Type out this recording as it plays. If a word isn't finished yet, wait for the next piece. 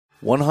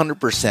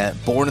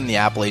100% born in the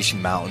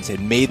Appalachian Mountains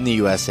and made in the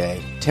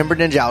USA, Timber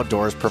Ninja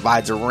Outdoors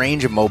provides a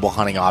range of mobile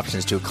hunting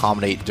options to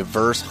accommodate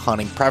diverse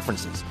hunting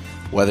preferences.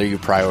 Whether you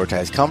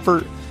prioritize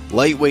comfort,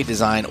 lightweight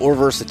design, or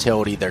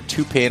versatility, their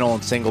 2-panel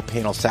and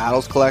single-panel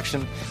saddles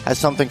collection has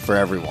something for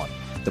everyone.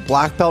 The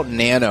Black Belt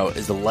Nano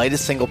is the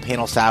lightest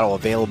single-panel saddle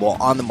available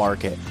on the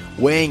market,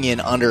 weighing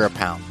in under a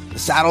pound. The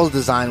saddle is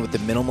designed with the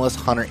minimalist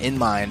hunter in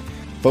mind,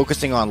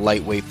 focusing on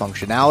lightweight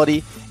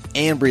functionality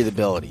and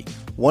breathability.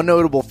 One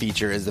notable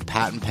feature is the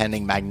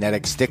patent-pending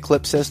magnetic stick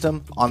clip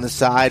system on the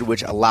side,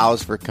 which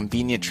allows for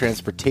convenient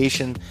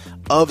transportation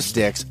of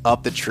sticks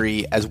up the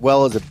tree, as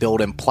well as a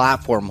built-in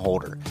platform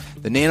holder.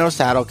 The Nano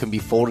saddle can be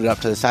folded up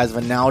to the size of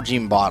a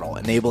Nalgene bottle,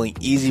 enabling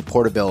easy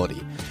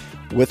portability.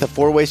 With a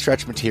 4-way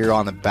stretch material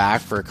on the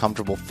back for a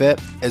comfortable fit,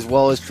 as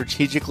well as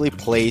strategically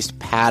placed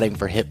padding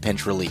for hip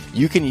pinch relief.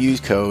 You can use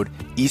code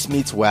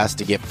EastMeetsWest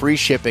to get free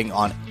shipping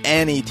on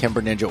any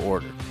Timber Ninja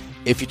order.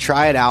 If you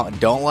try it out and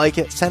don't like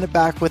it, send it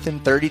back within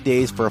 30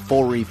 days for a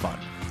full refund.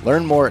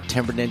 Learn more at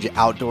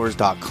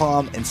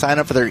timberninjaoutdoors.com and sign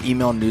up for their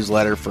email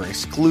newsletter for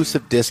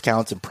exclusive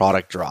discounts and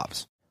product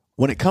drops.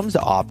 When it comes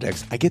to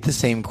optics, I get the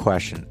same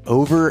question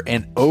over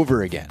and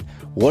over again.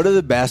 What are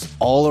the best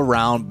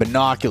all-around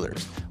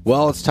binoculars?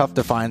 Well, it's tough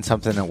to find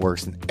something that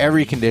works in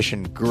every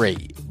condition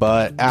great,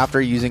 but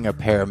after using a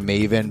pair of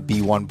Maven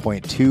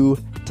B1.2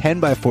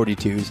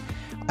 10x42s,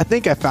 I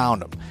think I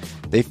found them.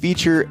 They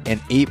feature an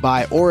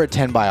 8x or a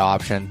 10x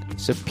option,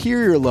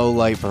 superior low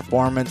light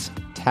performance,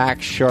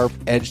 tack sharp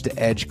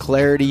edge-to-edge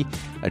clarity,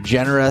 a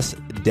generous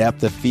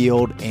depth of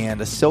field,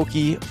 and a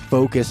silky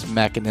focus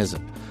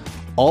mechanism.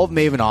 All of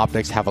Maven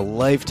optics have a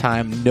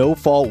lifetime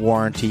no-fault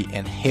warranty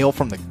and hail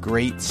from the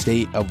great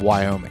state of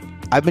Wyoming.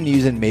 I've been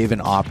using Maven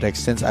optics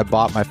since I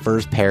bought my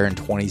first pair in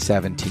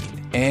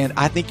 2017, and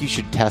I think you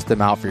should test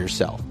them out for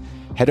yourself.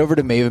 Head over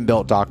to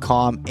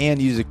mavenbuilt.com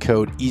and use the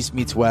code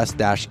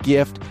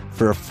EastMeetsWest-gift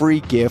for a free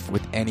gift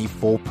with any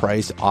full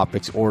price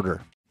optics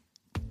order.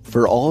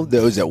 For all of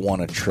those that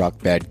want a truck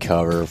bed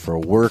cover for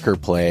work or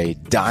play,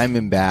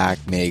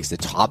 Diamondback makes the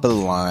top of the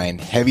line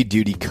heavy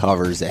duty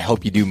covers that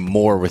help you do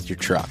more with your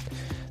truck.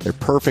 They're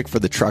perfect for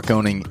the truck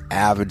owning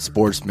avid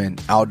sportsmen,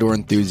 outdoor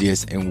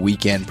enthusiasts, and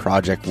weekend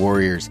project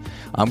warriors.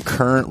 I'm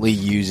currently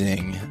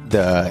using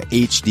the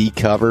HD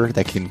cover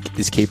that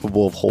is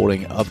capable of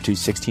holding up to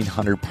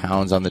 1,600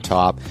 pounds on the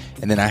top.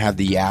 And then I have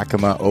the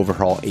Yakima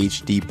Overhaul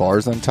HD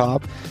bars on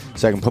top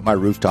so I can put my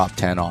rooftop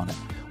tent on it.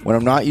 When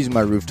I'm not using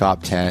my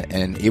rooftop tent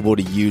and able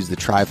to use the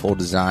trifold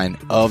design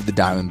of the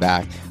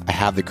Diamondback, I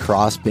have the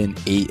Crossbin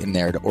 8 in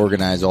there to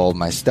organize all of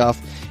my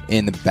stuff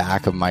in the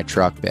back of my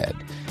truck bed.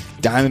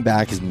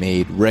 Diamondback is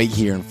made right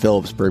here in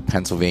Phillipsburg,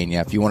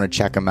 Pennsylvania. If you want to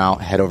check them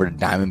out, head over to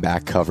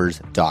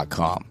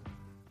diamondbackcovers.com.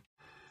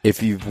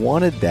 If you've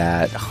wanted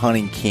that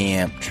hunting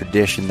camp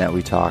tradition that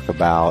we talk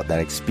about, that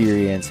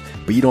experience,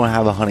 but you don't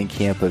have a hunting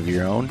camp of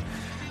your own,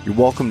 you're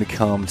welcome to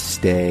come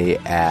stay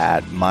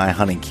at my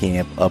hunting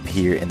camp up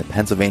here in the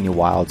Pennsylvania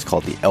Wilds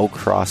called the Elk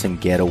Crossing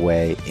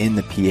Getaway in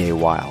the PA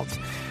Wilds.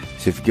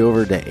 So if you go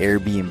over to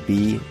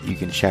Airbnb, you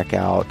can check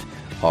out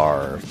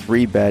our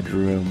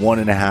 3-bedroom,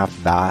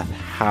 1.5 bath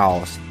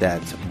house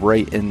that's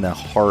right in the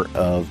heart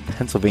of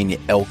Pennsylvania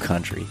elk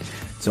country.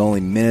 It's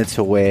only minutes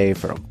away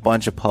from a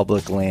bunch of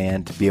public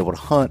land to be able to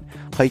hunt,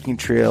 hiking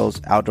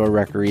trails, outdoor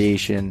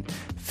recreation,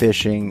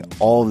 fishing,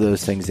 all of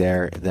those things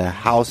there. The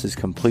house is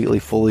completely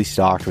fully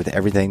stocked with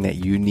everything that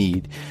you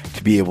need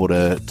to be able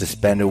to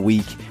spend a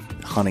week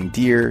hunting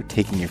deer,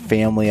 taking your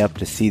family up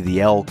to see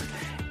the elk,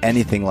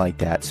 anything like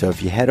that. So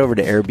if you head over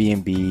to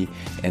Airbnb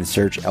and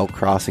search Elk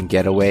Crossing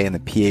Getaway in the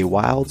PA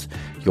Wilds,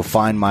 you'll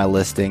find my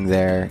listing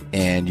there,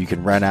 and you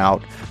can rent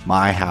out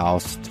my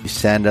house. You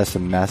send us a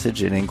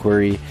message, an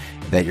inquiry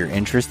that you're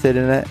interested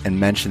in it, and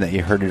mention that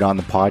you heard it on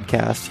the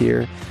podcast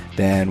here,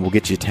 then we'll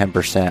get you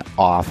 10%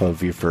 off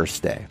of your first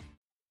stay.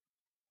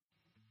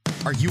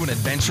 Are you an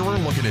adventurer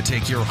looking to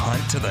take your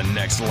hunt to the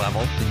next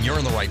level? Then you're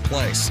in the right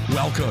place.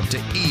 Welcome to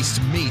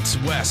East Meets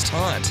West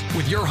Hunt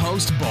with your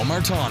host, Bo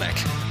Martonic.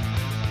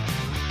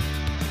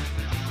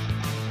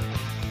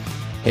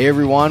 Hey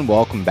everyone,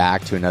 welcome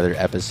back to another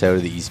episode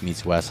of the East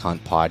Meets West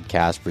Hunt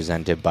podcast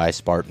presented by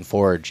Spartan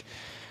Forge.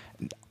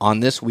 On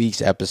this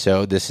week's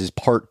episode, this is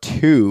part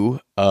 2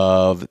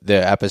 of the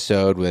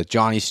episode with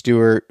Johnny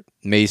Stewart,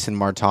 Mason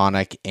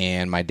Martonic,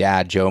 and my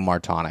dad, Joe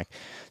Martonic.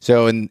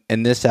 So in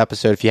this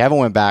episode, if you haven't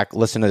went back,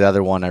 listen to the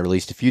other one I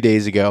released a few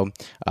days ago.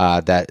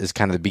 That is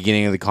kind of the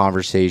beginning of the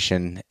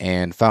conversation,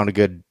 and found a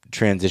good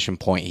transition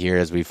point here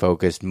as we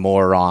focused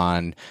more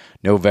on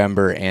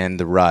November and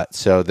the rut.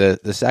 So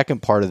the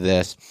second part of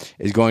this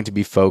is going to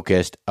be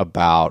focused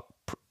about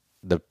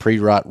the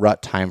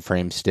pre-rut time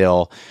frame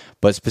still,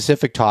 but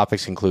specific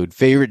topics include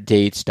favorite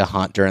dates to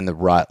hunt during the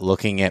rut,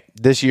 looking at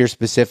this year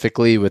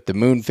specifically with the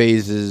moon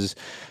phases,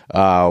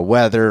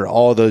 weather,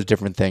 all those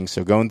different things.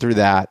 So going through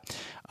that,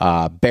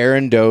 bear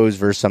and does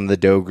versus some of the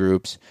doe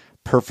groups,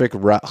 perfect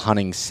rut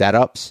hunting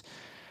setups,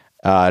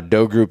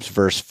 doe groups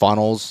versus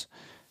funnels,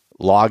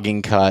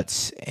 logging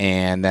cuts,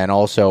 and then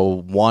also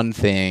one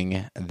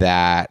thing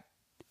that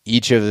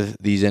each of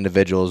these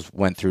individuals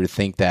went through to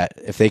think that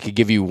if they could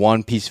give you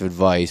one piece of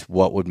advice,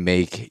 what would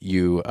make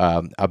you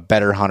a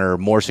better hunter,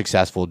 more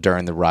successful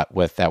during the rut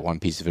with that one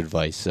piece of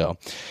advice. So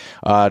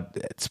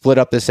split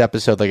up this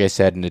episode, like I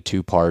said, into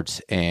 2 parts,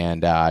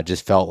 and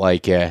just felt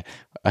like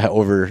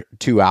over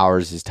 2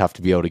 hours is tough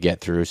to be able to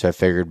get through. So I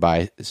figured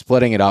by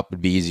splitting it up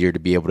would be easier to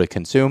be able to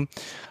consume.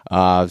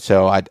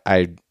 So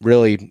I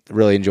really,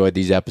 really enjoyed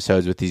these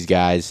episodes with these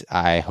guys.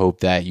 I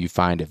hope that you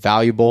find it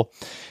valuable.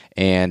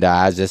 And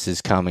as this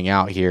is coming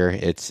out here,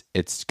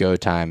 it's go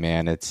time,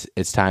 man.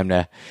 It's time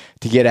to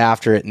get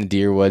after it in the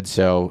deer woods.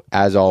 So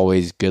as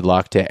always, good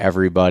luck to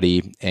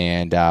everybody.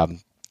 And if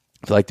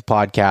you like the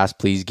podcast,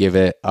 please give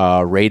it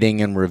a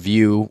rating and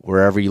review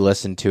wherever you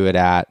listen to it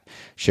at.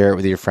 Share it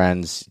with your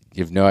friends.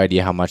 You have no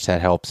idea how much that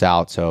helps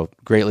out. So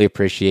greatly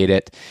appreciate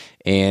it.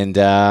 And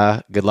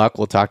good luck.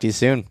 We'll talk to you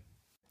soon.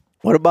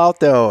 What about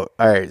though?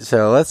 All right,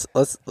 so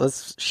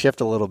let's shift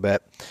a little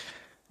bit.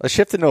 Let's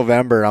shift to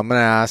November. I'm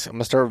gonna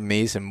start with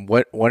Mason.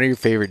 What are your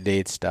favorite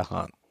dates to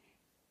hunt?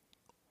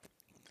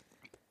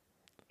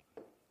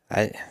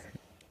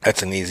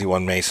 That's an easy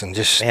one, Mason.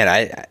 Just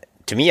Man,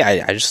 to me,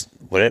 I just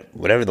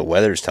whatever the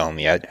weather's telling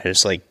me, I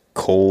just like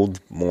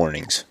cold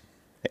mornings,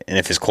 and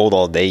if it's cold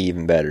all day,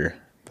 even better.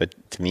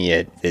 But to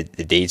me, the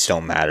dates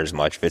don't matter as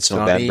much. If it's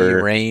Sunny,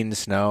 November, rain,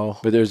 snow.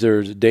 But there's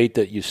a date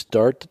that you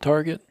start to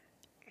target,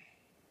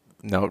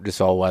 No, just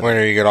all weather. when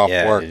do you get off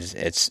yeah, work?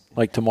 it's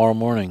like tomorrow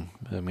morning.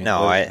 I mean,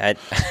 no, I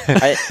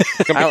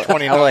Gonna be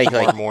 29 like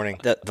tomorrow morning.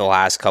 the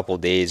last couple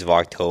of days of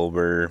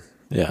October,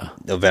 yeah.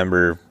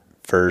 November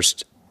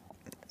 1st.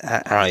 I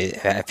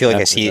don't know. I feel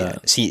like After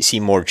I see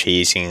more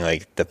chasing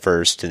like the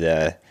 1st to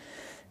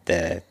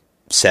the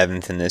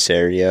 7th in this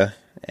area,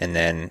 and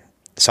then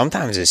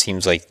sometimes it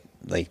seems like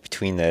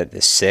between the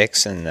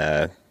 6th and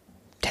the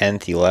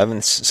 10th,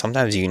 11th.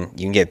 Sometimes you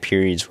can get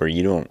periods where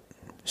you don't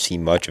see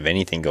much of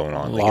anything going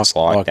on, like it's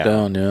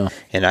lockdown. Yeah.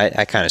 And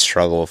I kind of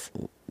struggle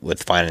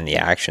with finding the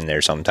action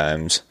there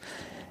sometimes.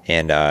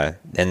 And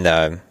then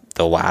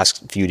the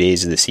last few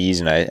days of the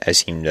season, I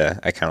kind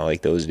of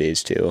like those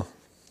days too.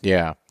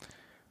 Yeah.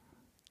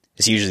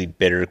 It's usually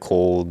bitter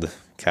cold,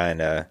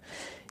 kind of.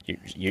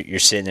 You're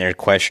sitting there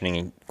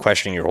questioning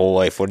your whole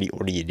life. What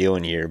are you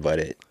doing here?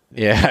 But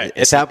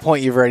At that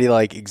point, you've already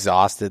like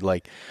exhausted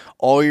like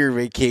all your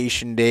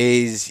vacation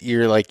days.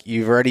 You're like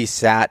you've already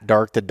sat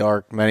dark to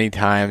dark many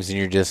times, and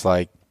you're just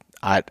like,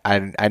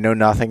 I know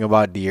nothing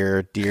about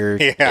deer.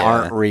 Deer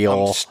aren't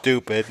real. I'm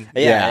stupid.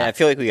 Yeah, I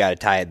feel like we got to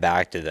tie it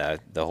back to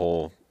the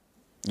whole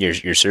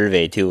your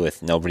survey too,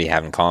 with nobody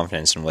having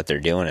confidence in what they're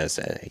doing. Is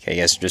I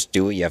guess just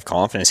do what you have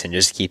confidence in,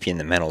 just keep you in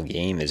the mental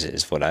game.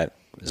 Is what I.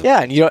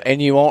 Yeah,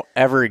 and you won't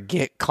ever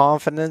get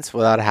confidence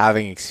without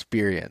having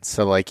experience.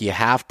 So like you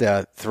have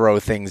to throw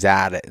things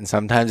at it, and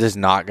sometimes it's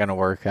not going to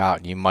work out.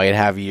 And you might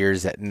have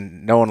years that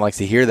no one likes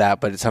to hear that,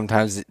 but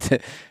sometimes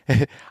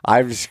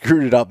I've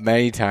screwed it up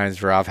many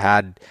times where I've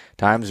had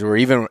times where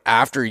even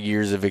after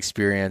years of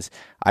experience,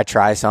 I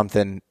try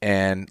something,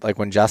 and like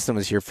when Justin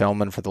was here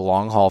filming for the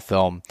long haul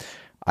film,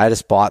 I had a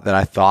spot that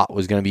I thought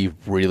was going to be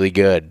really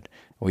good.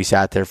 We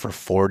sat there for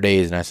 4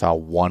 days, and I saw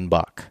one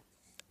buck.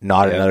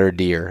 Not another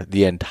deer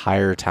the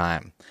entire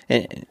time.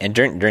 And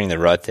during the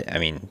rut, I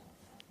mean,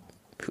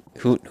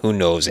 who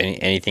knows?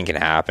 Anything can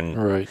happen.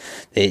 Right.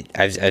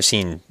 I've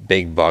seen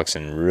big bucks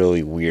in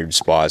really weird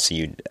spots.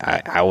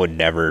 I would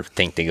never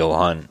think to go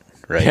hunt.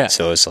 Right. Yeah.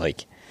 So it's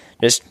like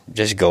just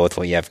go with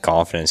what you have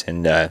confidence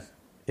in.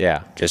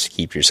 Just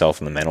keep yourself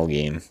in the mental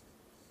game.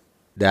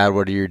 Dad,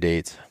 what are your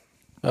dates?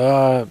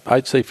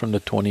 I'd say from the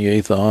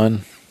 28th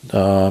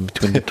on,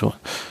 between the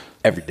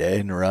Every day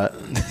in the rut.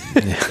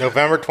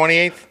 November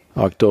 28th?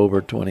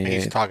 October He's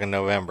 28th. talking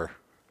November.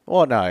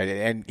 Well, no,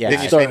 and yeah.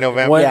 Didn't you say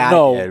November? When- Yeah,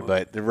 no. I did,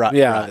 but the rut.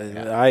 Yeah,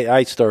 rut,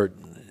 I start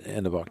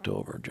end of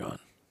October, John.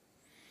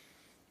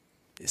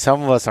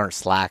 Some of us aren't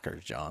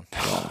slackers, John.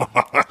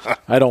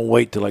 I don't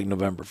wait till like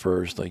November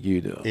 1st like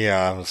you do.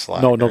 Yeah, I'm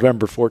slacker. No,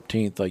 November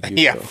 14th like you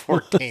Yeah, do.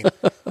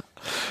 14th.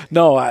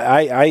 No,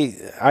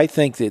 I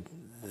think that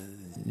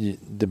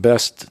the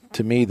best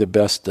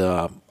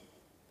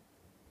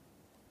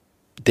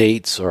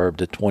dates are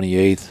the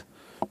 28th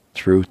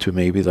through to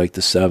maybe like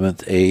the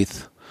 7th,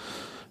 8th.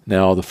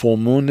 Now, the full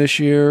moon this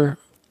year,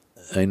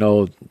 I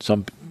know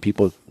some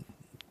people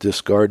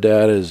discard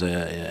that as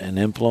an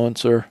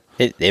influencer.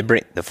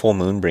 The full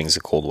moon brings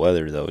the cold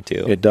weather though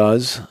too. It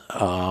does.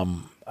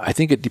 I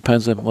think it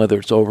depends on whether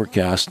it's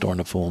overcast during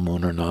the full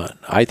moon or not.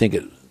 I think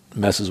it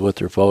messes with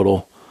their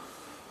photo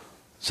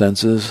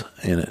senses,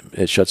 and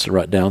it shuts the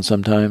rut down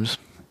sometimes.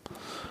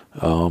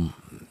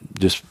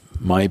 Just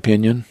my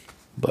opinion,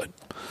 but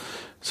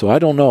so I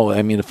don't know.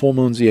 I mean, the full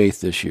moon's the 8th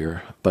this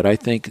year, but I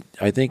think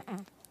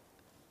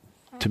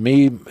to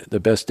me the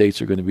best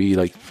dates are going to be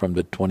like from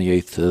the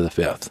 28th to the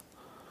 5th.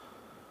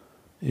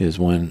 Is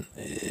when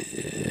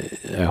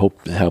I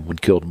hope to have one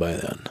killed by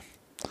then.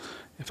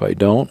 If I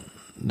don't,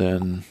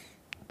 then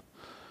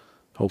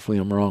Hopefully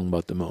I'm wrong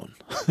about the moon.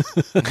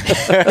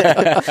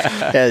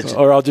 Yeah,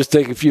 Or I'll just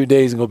take a few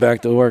days and go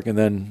back to work and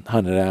then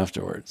hunt it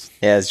afterwards.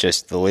 it's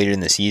just the later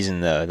in the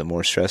season, the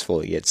more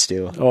stressful it gets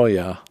too. Oh,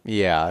 yeah.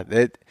 Yeah,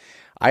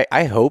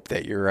 I hope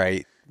that you're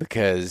right,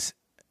 because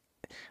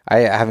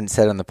I haven't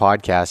said on the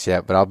podcast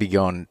yet, but I'll be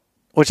going,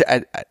 which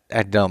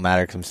I don't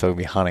matter because I'm still going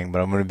to be hunting,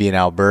 but I'm going to be in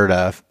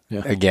Alberta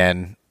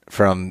again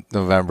from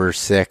November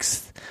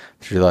 6th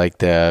through like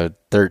the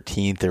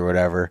 13th or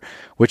whatever,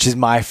 which is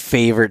my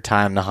favorite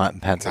time to hunt in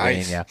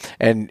Pennsylvania. Nice.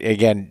 And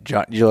again,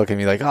 John, you look at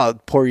me like, oh,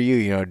 poor you,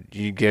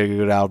 you get to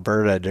go to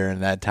Alberta during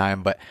that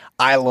time, but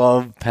I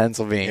love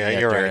Pennsylvania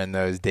during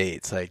those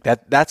dates. Like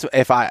that's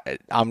if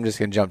I'm just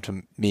going to jump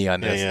to me on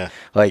this. Yeah.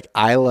 Like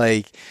I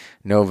like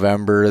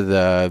November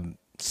the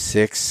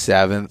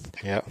 6th,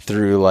 7th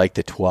through like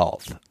the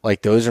 12th.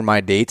 Like those are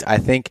my dates. I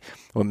think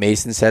what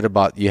Mason said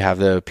about you have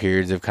the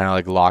periods of kind of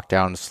like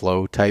lockdown,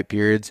 slow type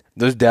periods,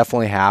 those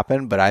definitely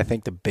happen, but I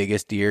think the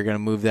biggest deer are going to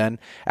move then.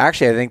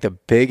 Actually, I think the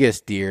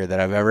biggest deer that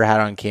I've ever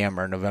had on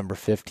camera, November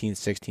 15th,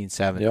 16th,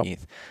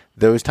 17th,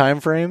 those time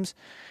frames,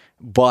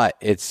 but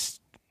it's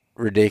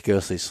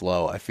ridiculously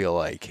slow, I feel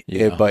like.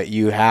 But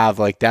you have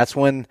like, that's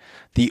when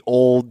the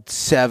old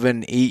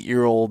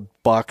 7-8-year-old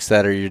bucks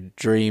that are your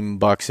dream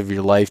bucks of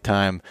your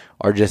lifetime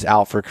are just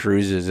out for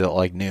cruises at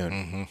like noon.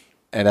 Mm-hmm.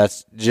 And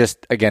that's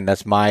just, again,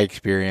 that's my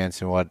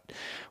experience and what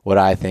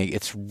I think.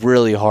 It's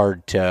really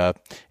hard to,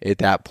 at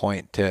that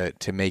point,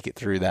 to make it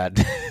through that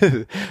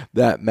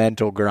that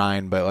mental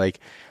grind. But like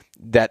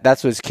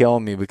that's what's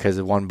killing me, because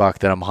the one buck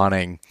that I'm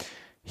hunting,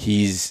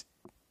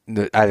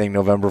 I think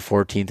November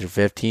 14th or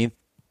 15th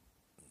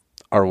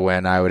are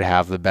when I would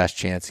have the best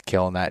chance of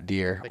killing that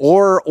deer.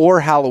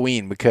 Or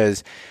Halloween,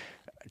 because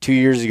 2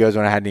 years ago is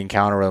when I had the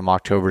encounter with him,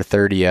 October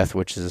 30th,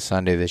 which is a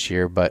Sunday this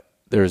year, but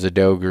there was a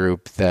doe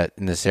group that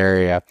in this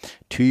area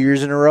 2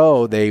 years in a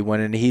row, they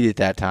went into heat at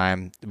that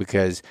time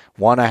because,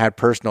 one, I had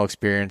personal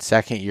experience.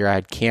 Second year, I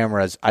had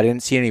cameras. I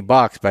didn't see any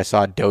bucks, but I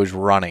saw does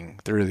running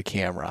through the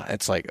camera.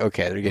 It's like,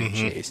 okay, they're getting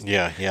chased.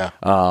 Yeah.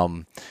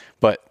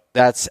 But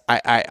that's,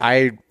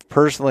 I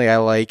personally,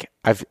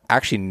 I've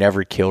actually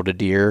never killed a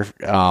deer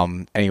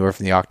anywhere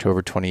from the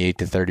October 28th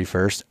to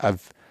 31st.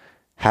 I've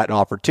had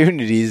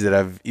opportunities that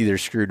I've either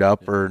screwed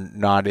up or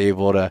not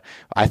able to.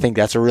 I think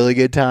that's a really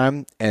good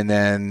time. And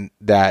then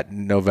that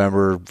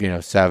November,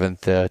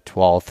 7th to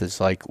 12th is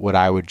like what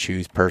I would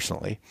choose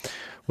personally.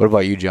 What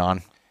about you,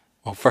 John?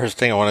 Well, first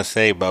thing I want to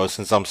say, Bo,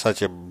 since I'm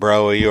such a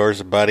bro of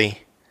yours, buddy,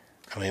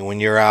 I mean, when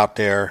you're out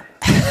there,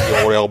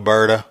 the old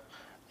Alberta,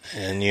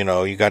 and,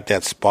 you got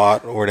that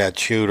spot where that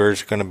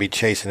shooter's going to be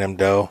chasing them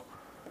doe,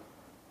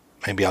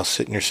 maybe I'll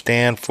sit in your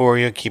stand for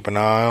you, keep an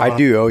eye on I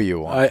do owe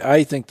you one.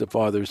 I think the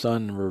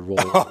father-son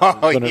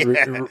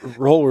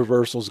role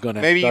reversal is going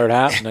to start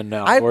happening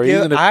now.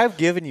 I've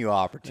given you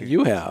opportunity.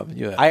 You have.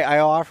 I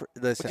offer.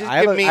 Listen, Well,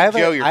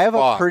 I have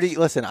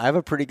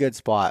a pretty good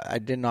spot. I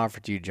didn't offer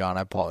to you, John.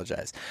 I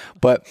apologize,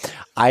 but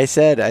I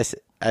said, Dad,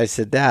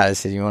 I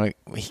said,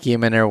 he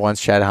came in there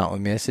once, tried to hunt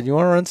with me. I said, you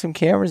want to run some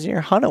cameras in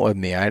here, hunt it with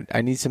me?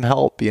 I need some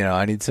help.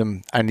 I need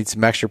some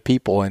extra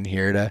people in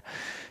here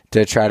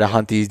to try to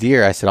hunt these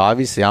deer. I said,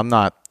 obviously I'm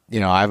not,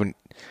 I haven't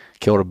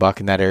killed a buck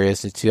in that area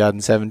since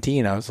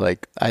 2017. I was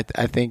like, I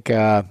think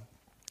I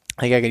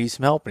could use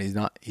some help,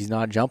 and he's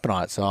not jumping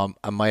on it. So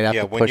I might have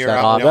to push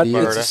that off.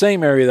 It's the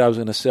same area that I was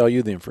going to sell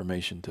you the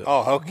information to.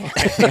 Oh, okay.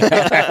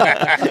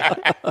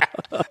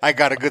 I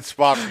got a good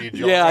spot for you,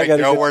 John. Yeah, I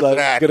got a good spot.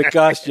 It's going to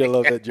cost you a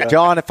little bit, John.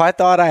 John, if I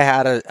thought I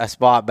had a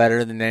spot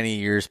better than any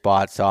of your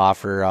spots to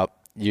offer up,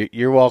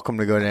 you're welcome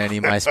to go to any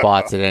of my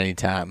spots at any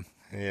time.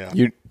 Yeah.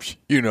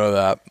 You know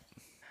that.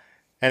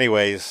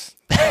 Anyways,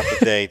 about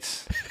the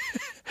dates.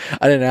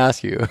 I didn't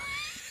ask you.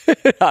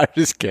 I'm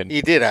just kidding.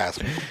 You did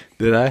ask me.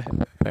 Did I?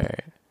 All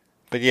right.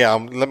 But yeah,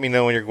 let me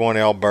know when you're going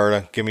to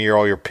Alberta. Give me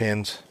all your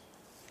pins.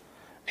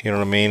 You know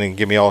what I mean? And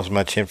give me all as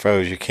much info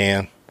as you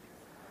can.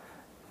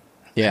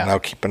 Yeah. And I'll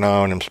keep an eye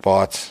on them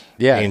spots.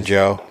 Yeah. Me and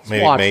Joe.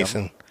 Maybe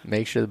Mason. Them.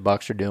 Make sure the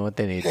bucks are doing what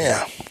they need to.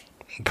 Yeah.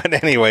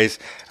 But anyways,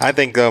 I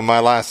think my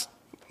last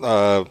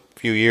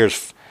few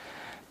years,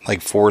 like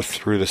 4th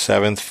through the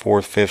 7th,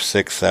 4th,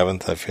 5th, 6th,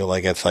 7th, I feel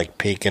like it's like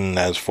peaking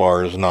as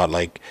far as not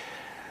like,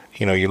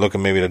 you're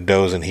looking maybe the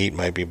does and heat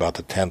might be about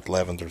the 10th,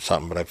 11th or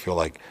something, but I feel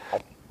like,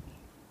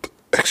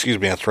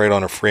 that's right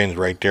on the fringe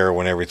right there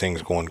when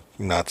everything's going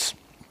nuts.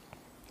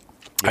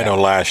 Yeah. I know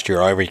last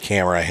year every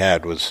camera I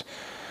had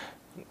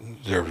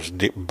there was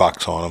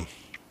bucks on them.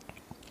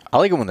 I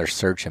like it when they're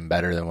searching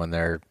better than when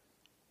they're,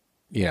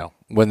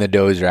 when the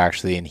does are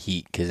actually in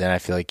heat, because then I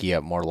feel like you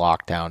have more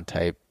lockdown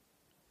type,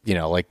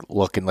 like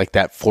looking like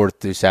that 4th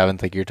through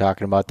 7th, like you're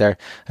talking about there.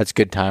 That's a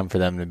good time for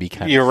them to be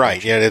kind of. You're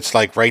right. Yeah, it's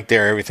like right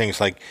there.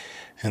 Everything's like,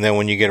 and then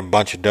when you get a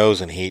bunch of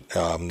does in heat,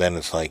 then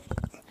it's like,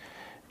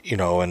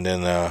 and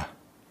then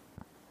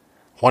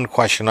one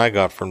question I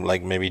got from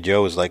like maybe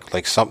Joe is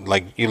like something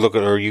like you look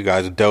at, or you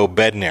guys, doe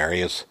bedding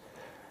areas.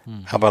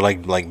 How about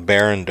like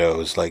barren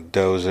does, like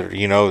does that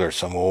there's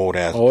some old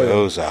ass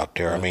does out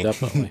there. Yeah, I mean,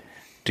 definitely.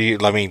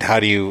 how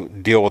do you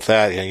deal with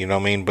that? You know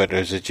what I mean? But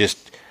is it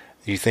just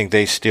Do you think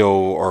they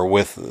still are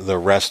with the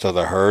rest of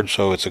the herd,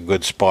 so it's a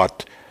good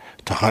spot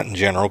to hunt in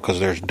general because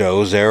there's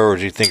does there, or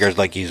do you think there's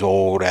like these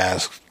old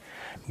ass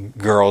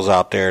girls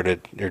out there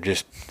that they're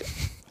just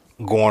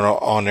going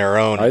on their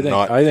own? I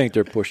think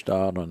they're pushed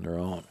out on their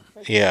own.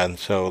 Yeah, and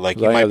so like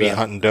you might be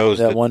hunting does.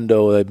 That one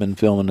doe I've been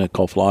filming that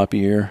called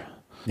Floppy Ear.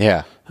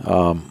 Yeah.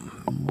 What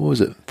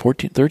was it?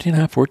 13 and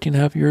a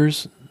half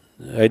years.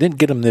 I didn't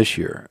get him this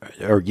year,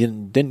 or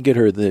didn't get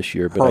her this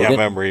year. But I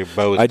remember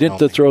Bo. I didn't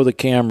throw the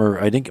camera.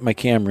 I didn't get my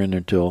camera in there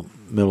until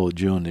middle of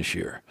June this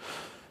year.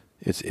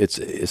 It's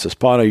a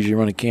spot I usually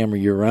run a camera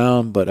year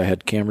round, but I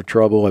had camera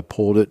trouble. I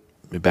pulled it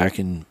back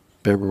in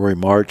February,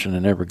 March, and I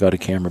never got a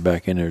camera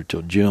back in there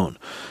until June.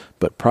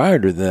 But prior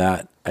to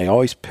that, I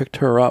always picked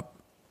her up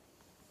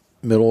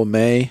middle of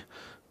May,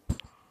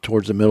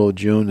 towards the middle of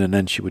June, and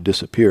then she would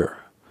disappear.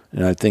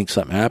 And I think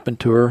something happened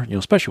to her,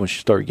 especially when she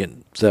started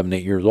getting 7,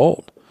 8 years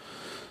old.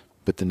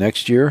 But the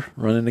next year,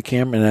 running the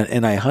camera,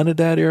 and I hunted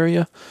that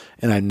area,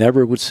 and I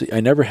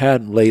never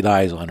had laid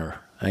eyes on her.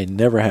 I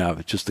never have.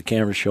 It's just the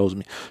camera shows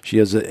me she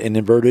has an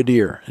inverted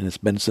ear, and it's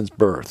been since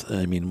birth.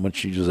 I mean, when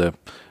she was a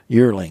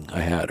yearling,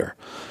 I had her.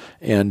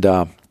 And,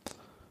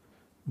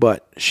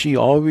 but she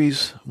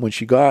always, when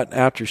she got,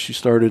 after she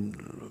started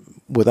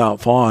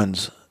without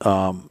fawns,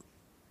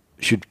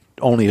 she'd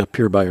only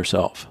appear by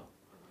herself.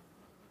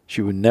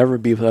 She would never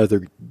be with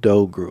other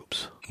doe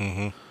groups.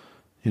 Mm-hmm.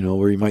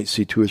 Where you might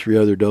see 2 or 3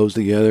 other does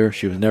together.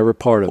 She was never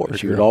part of it.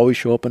 She would always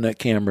show up on that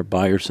camera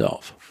by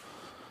herself.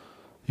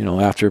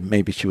 After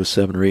maybe she was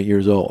 7 or 8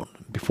 years old.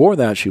 Before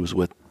that, she was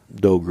with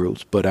doe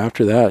groups, but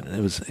after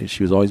that,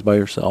 she was always by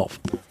herself.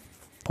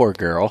 Poor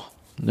girl.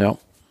 No.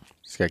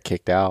 She got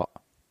kicked out.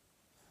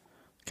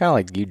 Kind of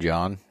like you,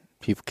 John.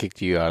 People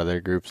kicked you out of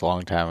their groups a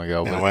long time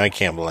ago. But I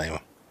can't blame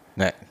them.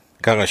 Nah. I'm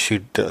going to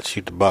shoot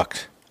the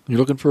bucks. You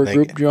looking for a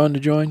group, John, to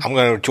join? I'm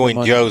going to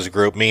join Joe's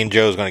group. Me and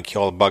Joe's going to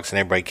kill the bucks, and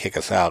everybody kick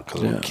us out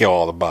because we'll kill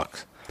all the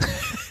bucks.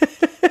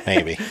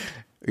 Maybe.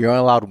 You're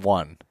only allowed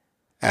one.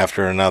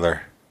 After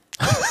another.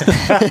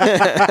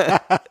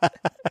 I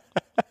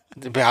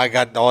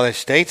got all the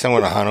states I'm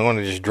going to hunt. I'm going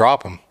to just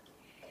drop them.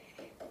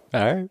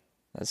 All right.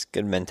 That's a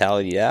good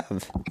mentality to have.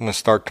 I'm going to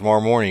start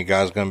tomorrow morning. You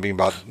guys are going to be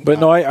about... But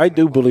no, I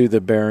do believe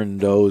that barren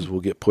does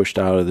will get pushed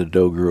out of the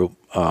doe group.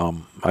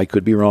 I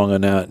could be wrong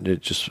on that.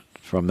 It just...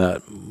 From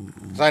that,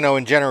 I know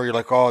in general you're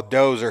like, oh,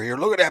 does are here.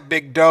 Look at that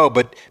big doe,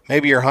 but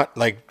maybe you're hunting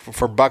like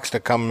for bucks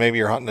to come. Maybe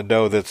you're hunting a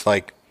doe that's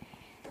like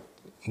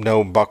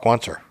no buck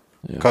wants her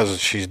because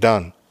she's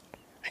done.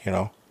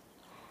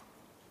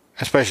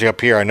 Especially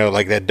up here, I know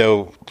like that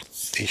doe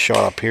he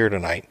shot up here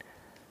tonight.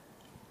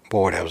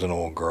 Boy, that was an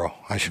old girl.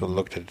 I should have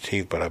looked at the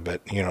teeth, but I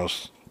bet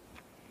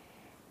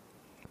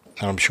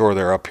I'm sure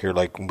they're up here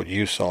like what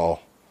you saw.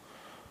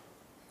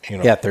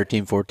 Yeah,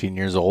 13, 14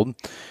 years old.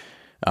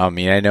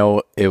 I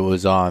know it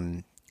was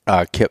on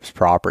Kip's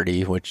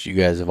property, which you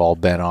guys have all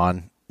been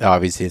on.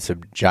 Obviously, it's a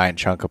giant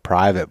chunk of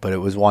private, but it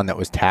was one that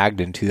was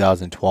tagged in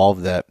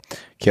 2012 that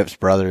Kip's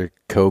brother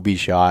Kobe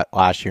shot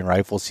last year in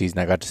rifle season.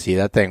 I got to see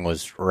that thing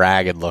was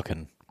ragged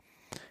looking.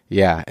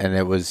 Yeah, and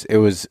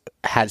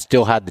it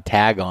still had the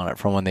tag on it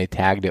from when they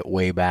tagged it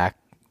way back.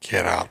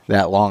 Get out.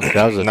 That long. That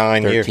was a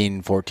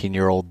 13,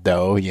 14-year-old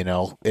doe,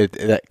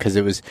 because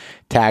it was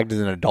tagged as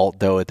an adult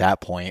doe at that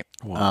point.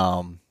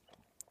 Wow.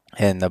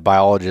 And the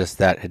biologist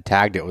that had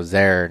tagged it was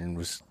there and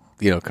was,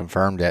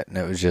 confirmed it. And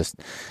it was just,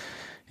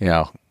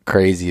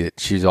 crazy that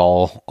she's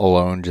all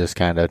alone, just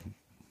kind of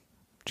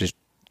just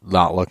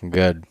not looking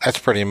good. That's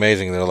pretty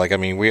amazing, though. Like,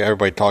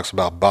 everybody talks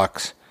about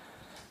bucks,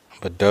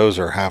 but does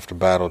are half the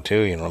battle,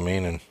 too, you know what I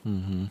mean?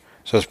 And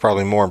so it's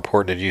probably more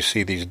important that you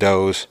see these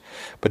does.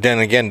 But then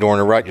again, during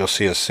the rut, you'll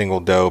see a single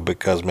doe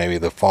because maybe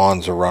the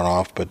fawns are run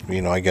off. But,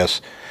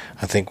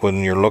 I think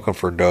when you're looking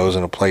for does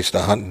and a place to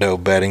hunt doe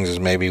beddings is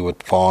maybe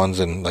with fawns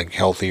and like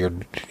healthier,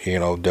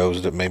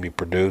 does that maybe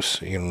produce.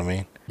 You know what I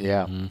mean?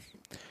 Yeah. Mm-hmm.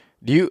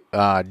 Do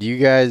you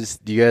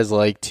guys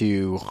like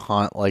to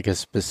hunt like a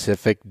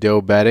specific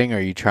doe bedding? Or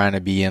are you trying to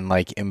be in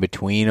like in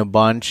between a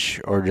bunch,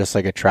 or just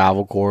like a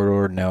travel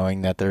corridor,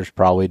 knowing that there's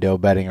probably doe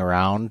bedding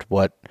around?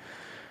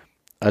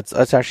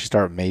 Let's actually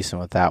start with Mason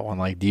with that one.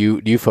 Like,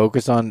 do you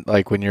focus on,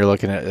 like, when you're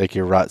looking at like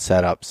your rut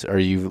setups, are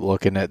you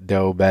looking at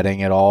doe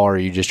bedding at all, or are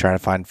you just trying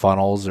to find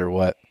funnels, or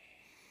what?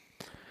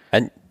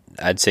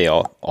 I'd say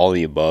all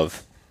the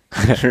above,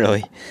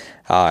 really.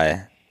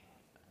 Time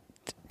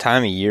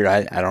of year,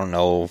 I don't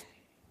know.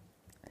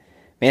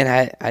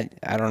 Man, I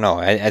don't know.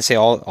 I'd say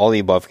all the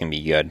above can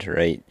be good,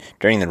 right?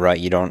 During the rut,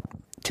 I don't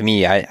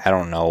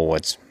know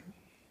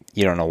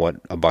you don't know what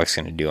a buck's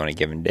going to do on a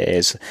given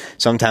day.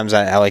 Sometimes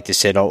I like to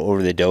sit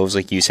over the does,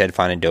 like you said,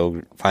 find a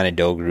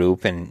doe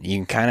group, and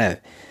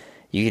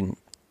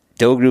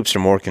doe groups are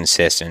more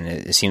consistent.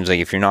 It seems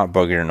like if you're not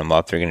buggering them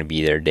up, they're going to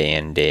be there day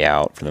in, day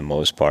out for the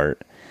most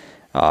part.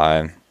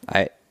 I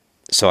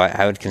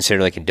would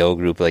consider like a doe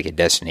group like a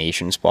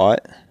destination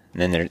spot.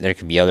 And then there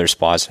could be other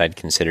spots I'd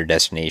consider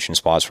destination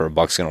spots where a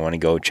buck's going to want to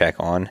go check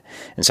on.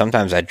 And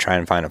sometimes I'd try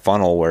and find a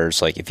funnel where it's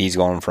like if he's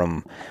going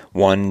from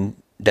one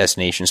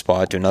destination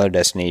spot to another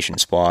destination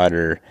spot,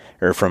 or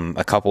from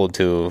a couple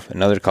to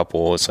another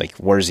couple, it's like,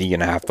 where's he going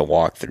to have to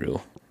walk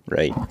through,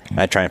 right? And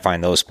I try and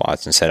find those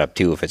spots and set up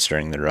too if it's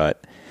during the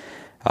rut.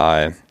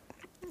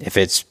 If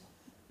it's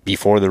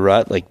before the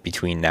rut, like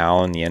between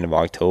now and the end of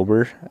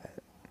October,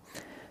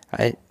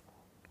 I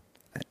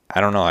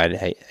don't know.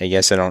 I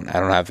guess I don't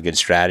have a good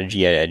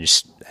strategy. I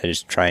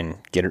just try and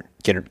get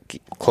her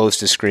close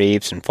to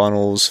scrapes and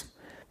funnels,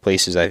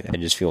 places I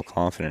just feel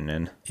confident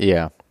in.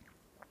 Yeah.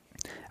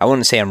 I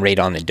wouldn't say I'm right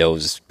on the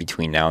does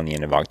between now and the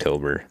end of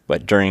October,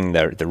 but during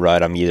the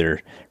rut, I'm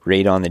either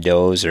right on the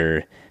does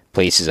or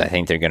places I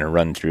think they're going to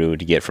run through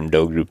to get from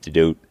doe group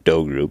to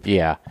doe group.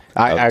 Yeah.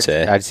 I'd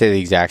say the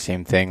exact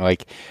same thing.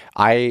 Like,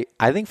 I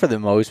think for the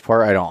most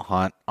part, I don't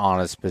hunt on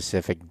a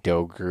specific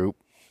doe group.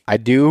 I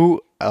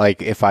do,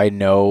 like, if I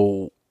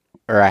know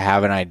or I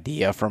have an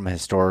idea from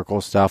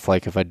historical stuff,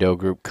 like if a doe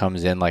group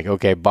comes in, like,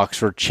 okay,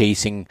 bucks were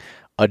chasing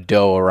a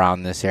doe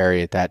around this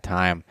area at that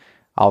time,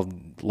 I'll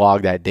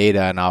log that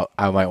data, and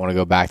I might want to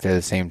go back there at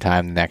the same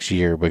time the next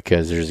year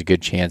because there's a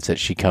good chance that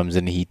she comes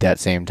in to heat that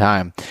same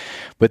time.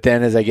 But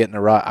then as I get in the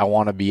rut, I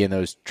want to be in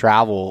those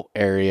travel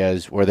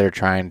areas where they're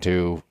trying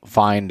to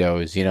find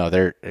does. You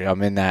know,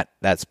 I'm in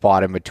that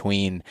spot in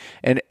between.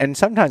 And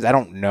sometimes I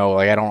don't know,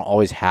 like I don't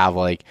always have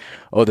like,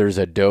 oh, there's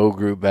a doe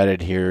group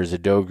bedded here, there's a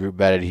doe group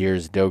bedded here,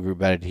 there's a doe group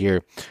bedded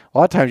here. A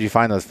lot of times you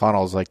find those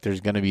funnels, like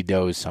there's going to be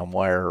does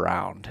somewhere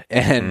around.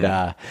 And,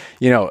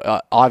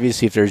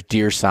 obviously if there's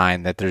deer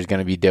sign that there's going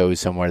to be does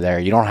somewhere there,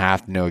 you don't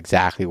have to know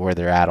exactly where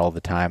they're at all the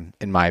time,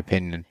 in my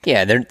opinion.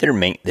 Yeah,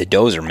 the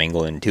does are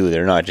mingling too.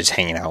 They're not just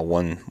hanging out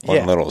one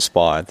little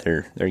spot.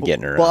 They're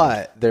getting around.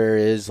 But there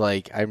is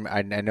like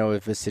I know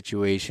of a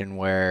situation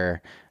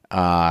where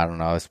I don't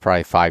know, it's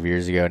probably 5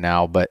 years ago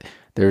now, but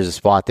there's a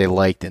spot they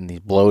liked in these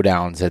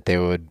blowdowns that they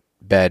would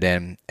bed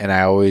in, and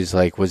I always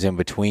like was in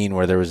between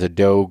where there was a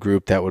doe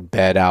group that would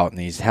bed out in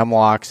these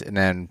hemlocks, and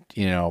then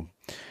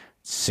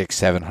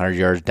 600-700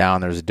 yards down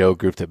there was a doe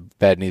group that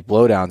bed in these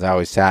blowdowns. I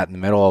always sat in the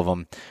middle of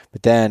them,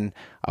 but then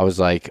I was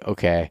like,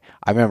 okay,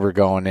 I remember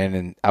going in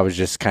and I was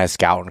just kind of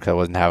scouting because I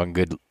wasn't having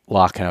good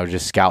luck, and I was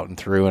just scouting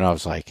through, and I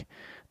was like,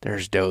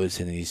 there's does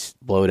in these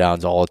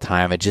blowdowns all the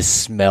time. It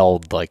just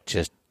smelled like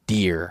just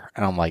deer,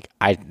 and I'm like,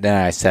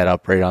 then I set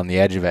up right on the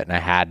edge of it, and I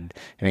had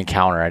an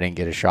encounter. I didn't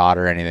get a shot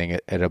or anything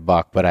at a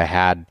buck, but I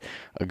had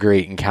a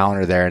great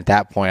encounter there. And at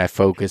that point, I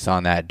focused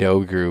on that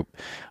doe group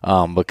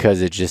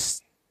because it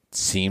just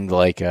seemed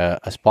like a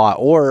spot.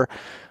 Or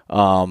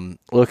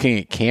looking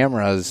at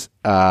cameras,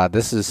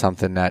 this is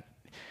something that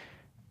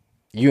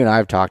you and I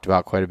have talked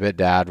about quite a bit,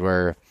 Dad,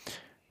 where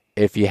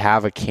if you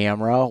have a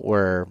camera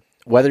where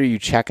whether you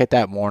check it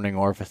that morning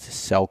or if it's a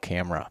cell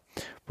camera,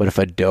 but if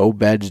a doe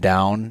beds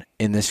down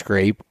in the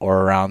scrape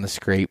or around the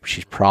scrape,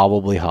 she's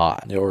probably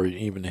hot. Or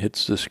even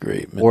hits the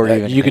scrape. Or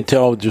you can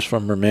tell just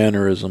from her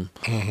mannerism.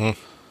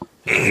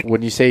 Mm-hmm.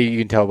 When you say you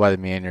can tell by the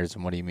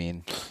mannerism, what do you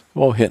mean?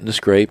 Well, hitting the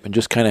scrape and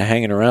just kind of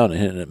hanging around and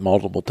hitting it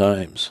multiple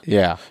times.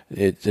 Yeah.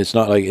 It's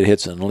not like it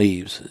hits and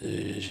leaves.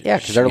 Yeah,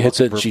 because she hits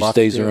it and she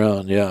stays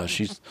around. Yeah,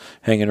 she's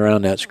hanging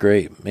around that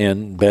scrape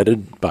and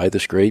bedded by the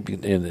scrape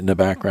in the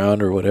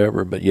background or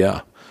whatever. But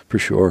yeah, for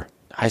sure.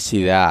 I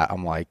see that.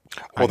 I'm like,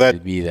 well, I need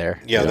to be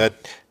there. Yeah,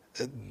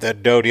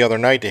 that doe the other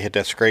night to hit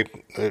that scrape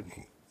that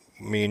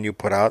me and you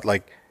put out,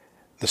 like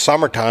the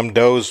summertime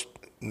does,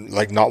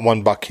 like not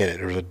one buck hit it.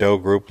 There was a doe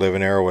group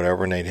living there or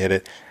whatever, and they'd hit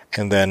it,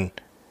 and then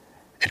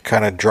it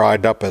kind of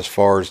dried up as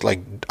far as like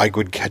I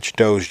would catch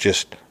does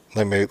just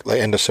like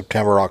end of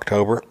September,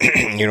 October,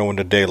 when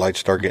the daylight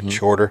started getting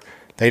shorter.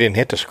 They didn't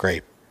hit the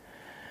scrape,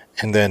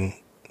 and then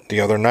the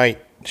other night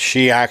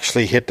she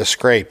actually hit the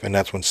scrape, and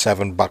that's when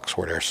 7 bucks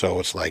were there. So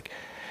it's like,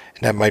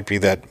 that might be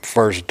that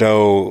first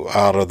doe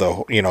out of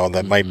the,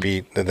 that might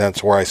be,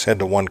 that's where I said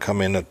the one come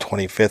in the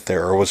 25th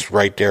there, or was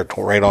right there,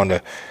 right on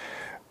the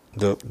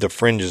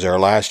fringes there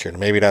last year.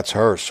 Maybe that's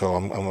her.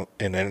 So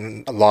and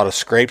then a lot of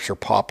scrapes are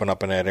popping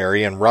up in that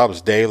area, and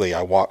rubs daily.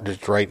 I walk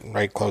just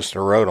right close to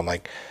the road. I'm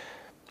like,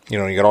 you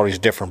got all these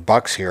different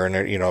bucks here, and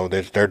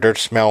they're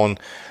smelling.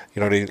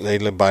 They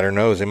live by their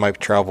nose. They might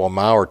travel a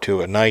mile or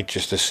two at night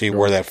just to see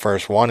where that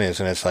first one is,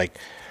 and it's like,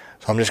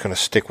 so I'm just going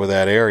to stick with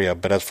that area.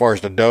 But as far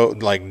as the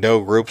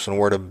doe groups and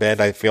where to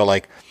bed, I feel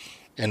like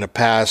in the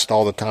past,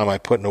 all the time I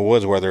put in the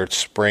woods, whether it's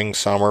spring,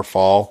 summer,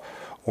 fall,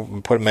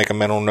 make a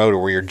mental note of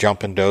where you're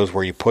jumping does,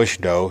 where you push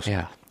does.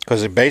 Yeah.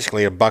 Because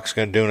basically a buck's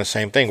going to do the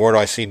same thing. Where do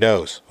I see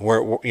does?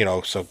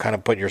 So kind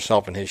of put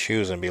yourself in his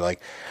shoes and be like,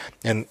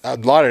 and a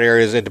lot of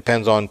areas, it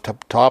depends on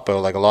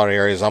topo. Like a lot of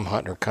areas I'm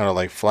hunting are kind of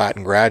like flat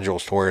and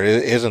graduals to where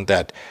it isn't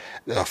that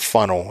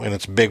funnel. And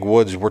it's big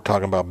woods. We're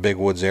talking about big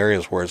woods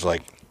areas where it's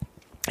like,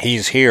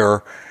 he's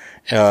here.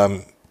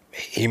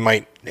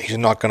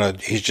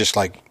 He's just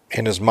like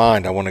in his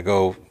mind, I want to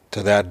go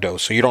to that doe.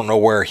 So you don't know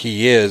where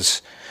he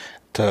is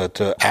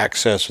to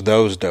access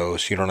those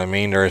does. You know what I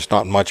mean? There's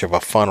not much of a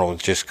funnel.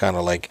 It's just kind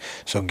of like,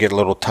 so get a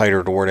little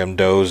tighter to where them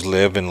does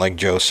live. And like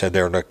Joe said,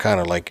 they're kind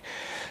of like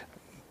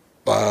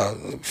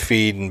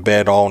feed and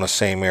bed all in the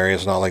same area.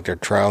 It's not like they're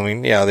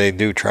traveling. Yeah, they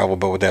do travel,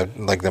 but with that,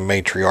 like the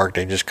matriarch,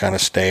 they just kind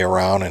of stay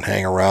around and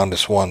hang around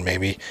this one,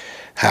 maybe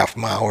half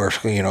mile or,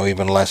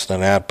 even less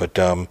than that. But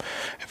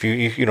if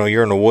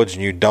you're in the woods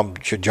and you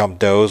jump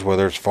does,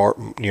 whether it's far,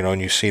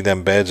 and you see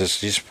them beds,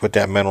 it's just put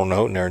that mental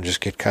note in there and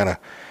just get kind of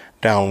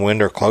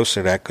downwind or close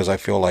to that, because I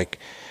feel like,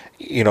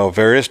 if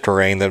there is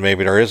terrain, then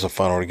maybe there is a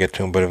funnel to get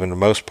to him, but if in the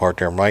most part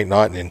there might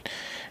not, and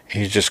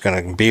he's just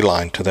going to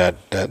beeline to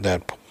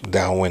that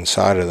downwind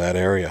side of that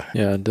area.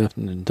 Yeah,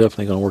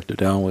 definitely going to work the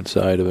downwind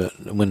side of it,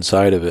 wind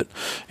side of it,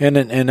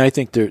 and I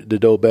think the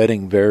doe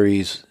bedding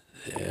varies.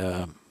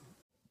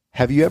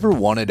 Have you ever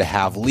wanted to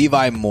have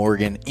Levi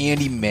Morgan,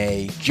 Andy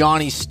May,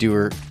 Johnny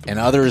Stewart, and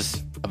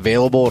others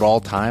available at all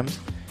times?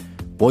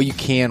 Well, you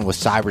can with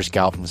Cyber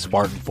Scout from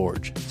Spartan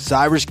Forge.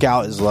 Cyber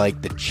Scout is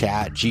like the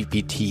Chat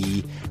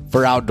GPT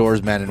for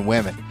outdoors men and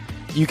women.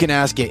 You can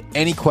ask it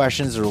any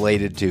questions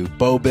related to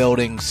bow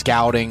building,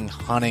 scouting,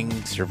 hunting,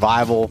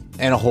 survival,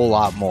 and a whole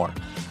lot more.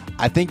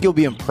 I think you'll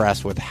be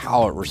impressed with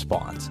how it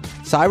responds.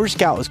 Cyber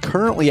Scout is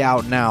currently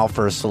out now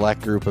for a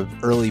select group of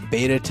early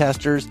beta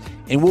testers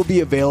and will be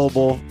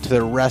available to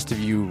the rest of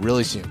you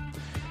really soon.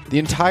 The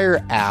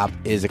entire app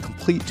is a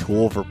complete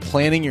tool for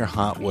planning your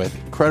hunt with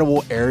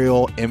incredible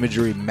aerial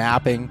imagery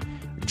mapping,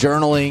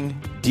 journaling,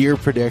 deer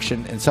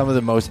prediction, and some of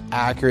the most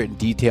accurate and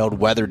detailed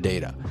weather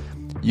data.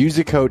 Use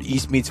the code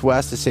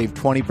EastMeetsWest to save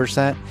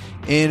 20%,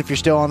 and if you're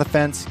still on the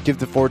fence, give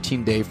the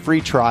 14-day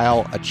free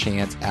trial a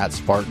chance at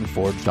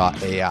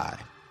SpartanForge.ai.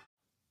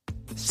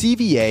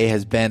 CVA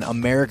has been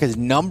America's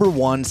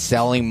 #1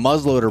 selling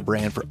muzzleloader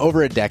brand for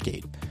over a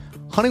decade.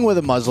 Hunting with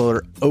a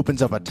muzzleloader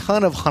opens up a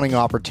ton of hunting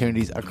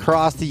opportunities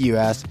across the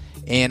U.S.,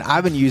 and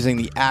I've been using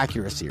the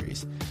Acura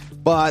series.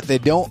 But they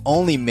don't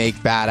only make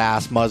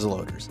badass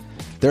muzzleloaders.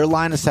 Their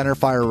line of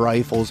centerfire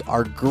rifles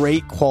are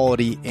great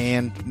quality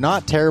and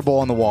not terrible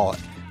on the wallet.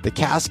 The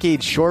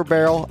Cascade Short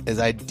Barrel is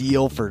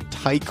ideal for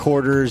tight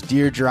quarters,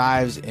 deer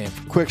drives, and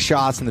for quick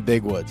shots in the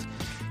big woods.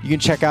 You can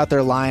check out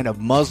their line of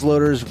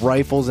muzzleloaders,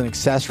 rifles, and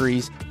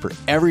accessories for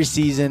every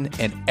season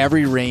and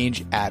every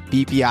range at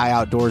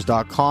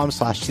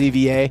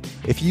bpioutdoors.com/CVA.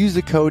 If you use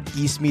the code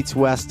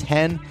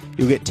EastMeetsWest10,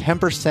 you'll get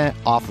 10%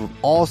 off of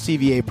all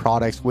CVA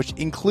products, which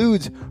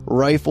includes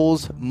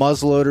rifles,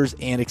 muzzleloaders,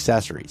 and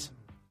accessories.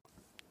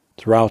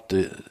 Throughout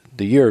the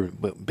year,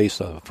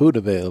 based on food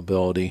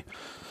availability,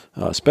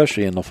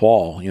 especially in the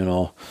fall,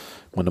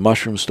 when the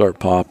mushrooms start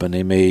popping,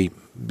 they may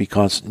be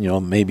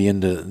maybe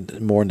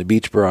more in the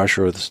beach brush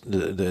or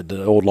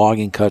the old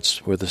logging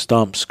cuts where the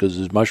stumps, because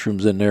there's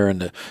mushrooms in there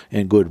and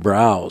good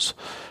browse.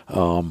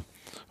 Or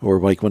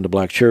like when the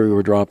black cherry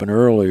were dropping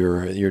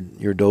earlier,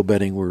 your doe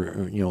bedding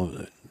were,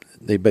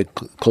 they bed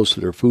close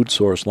to their food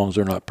source as long as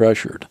they're not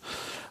pressured.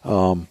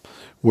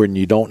 When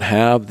you don't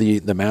have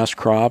the mass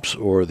crops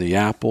or the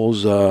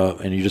apples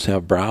and you just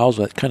have browse,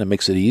 that kind of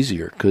makes it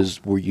easier,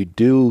 because where you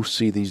do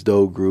see these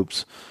doe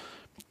groups,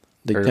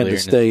 they tend to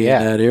stay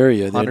in that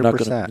area. They're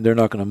 100%. They're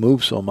not going to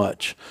move so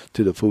much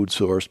to the food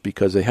source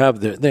because they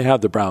have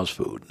the browse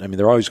food. I mean,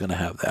 they're always going to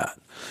have that.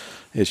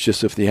 It's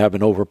just if they have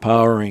an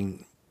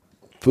overpowering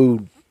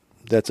food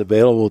that's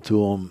available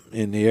to them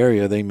in the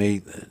area, they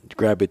may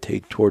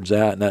gravitate towards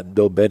that, and that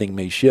doe bedding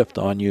may shift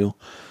on you.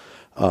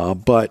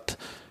 But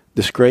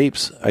the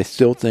scrapes, I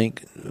still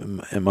think,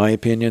 in my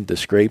opinion, the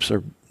scrapes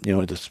are,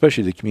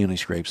 especially the community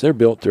scrapes, they're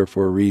built there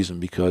for a reason,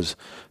 because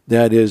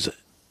that is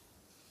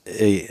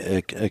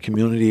a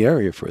community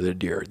area for the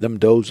deer. Them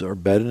does are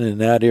bedded in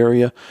that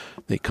area.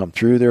 They come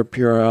through there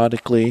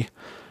periodically.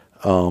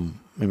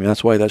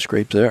 That's why that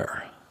scrape's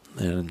there.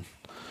 And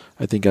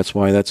I think that's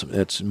why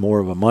that's more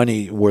of a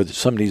money, where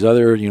some of these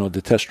other,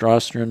 the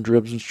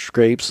testosterone-driven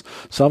scrapes,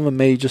 some of them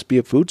may just be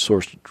a food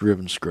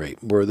source-driven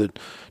scrape, where the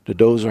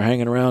does are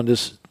hanging around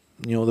this,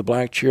 the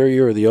black cherry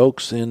or the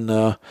oaks, and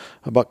a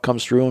buck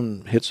comes through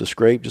and hits the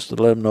scrape just to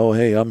let them know,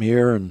 hey, I'm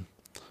here, and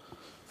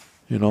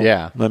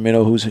let me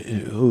know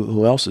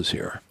who else is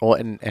here. Well,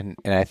 and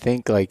I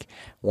think like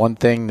one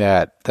thing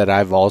that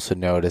I've also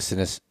noticed, and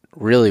this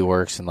really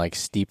works in like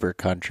steeper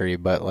country,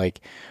 but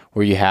like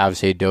where you have,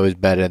 say, does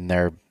bedded in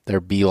they're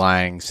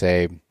beelining,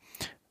 say,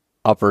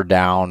 up or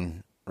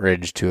down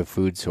ridge to a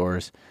food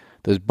source,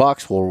 those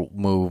bucks will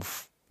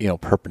move,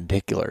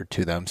 perpendicular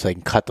to them, so they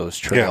can cut those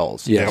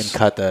trails and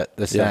cut the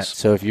scent. Yes.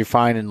 So if you're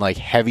finding like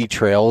heavy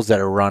trails that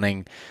are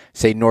running,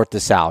 say, north to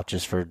south,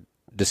 just for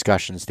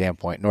discussion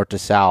standpoint, north to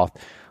south,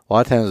 a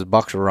lot of times the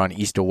bucks will run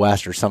east to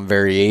west or some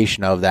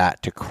variation of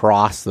that to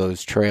cross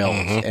those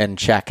trails and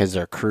check as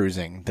they're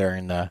cruising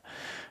during the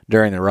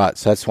rut.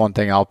 So that's one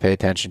thing I'll pay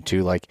attention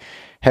to, like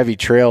heavy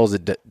trails.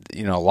 A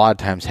lot of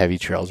times heavy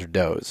trails are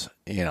does,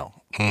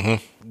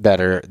 that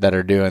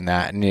are doing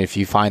that. And if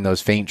you find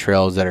those faint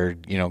trails that are,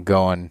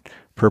 going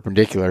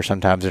perpendicular,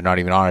 sometimes they're not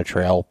even on a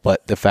trail,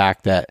 but the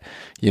fact that,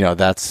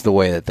 that's the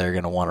way that they're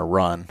going to want to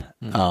run.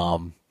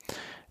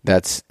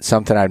 That's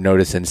something I've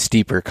noticed in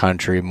steeper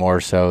country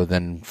more so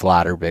than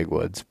flatter big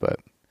woods.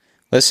 But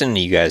listening to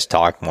you guys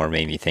talk more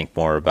made me think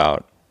more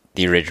about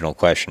the original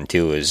question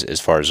too, is as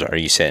far as are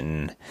you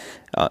sitting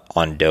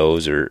on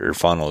does or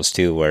funnels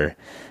too, where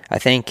I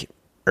think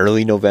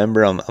early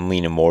November I'm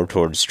leaning more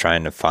towards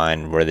trying to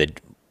find where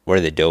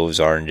the does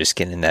are and just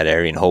getting in that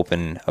area and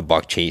hoping a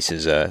buck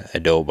chases a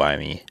doe by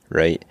me,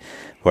 right?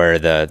 Where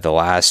the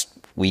last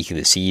week of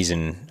the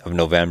season of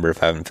November,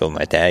 if I haven't filled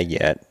my tag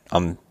yet,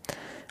 I'm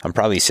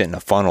probably sitting a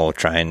funnel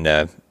trying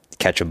to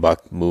catch a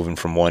buck moving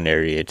from one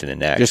area to the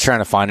next. Just trying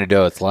to find a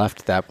doe that's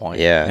left at that point.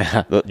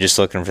 Yeah. Just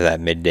looking for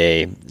that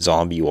midday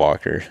zombie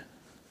walker.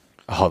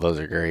 Oh, those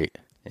are great.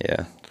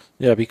 Yeah.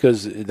 Yeah,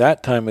 because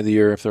that time of the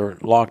year, if they're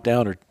locked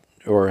down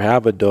or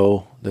have a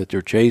doe that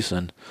they're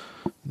chasing,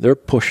 they're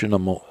pushing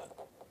them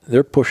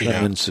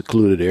in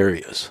secluded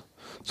areas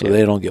so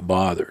they don't get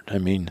bothered. I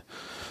mean,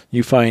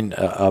 you find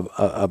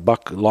a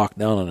buck locked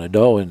down on a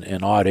doe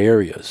in odd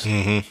areas.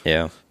 Mm-hmm.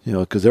 Yeah. You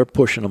know, because they're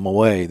pushing them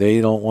away. They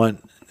don't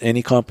want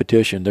any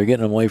competition. They're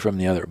getting them away from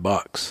the other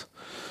bucks.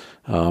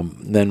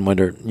 Then when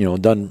they're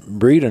done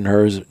breeding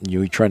hers,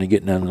 you're trying to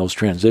get in those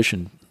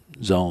transition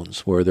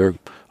zones where they're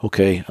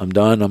okay. I'm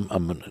done. I'm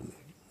gonna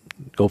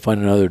go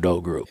find another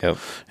doe group. Yep.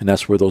 And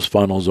that's where those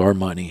funnels are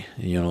money.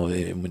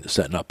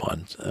 Setting up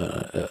on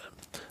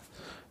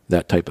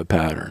that type of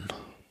pattern.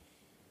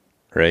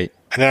 Right.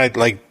 And then I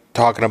like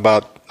talking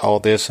about all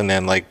this, and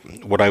then like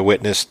what I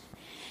witnessed,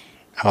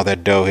 how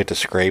that doe hit the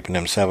scrape, and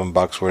them 7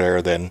 bucks were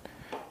there. Then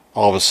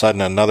all of a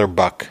sudden, another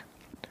buck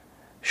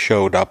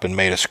showed up and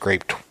made a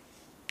scrape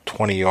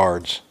 20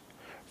 yards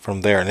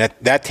from there, and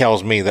that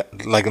tells me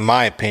that, like in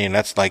my opinion,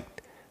 that's like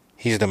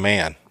he's the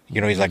man.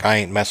 He's like, I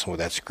ain't messing with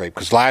that scrape,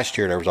 because last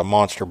year there was a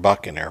monster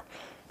buck in there.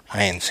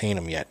 I hadn't seen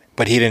him yet,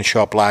 but he didn't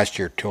show up last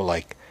year till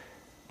like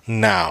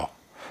now.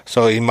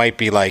 So he might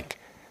be like,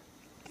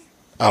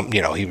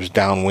 he was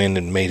downwind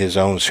and made his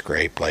own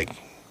scrape, like,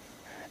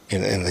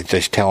 and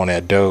just telling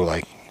that doe,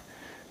 like,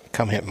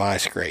 come hit my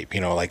scrape,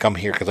 like I'm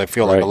here, because I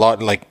feel like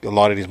a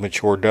lot of these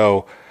mature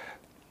doe,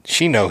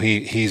 she know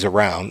he's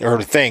around,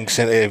 or thinks,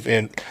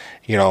 and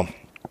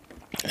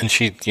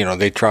she,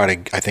 they try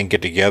to, I think,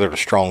 get together to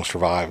strong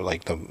survive,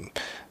 like the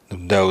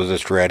doe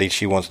that's ready,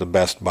 she wants the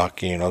best buck,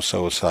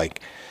 so it's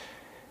like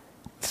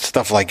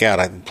stuff like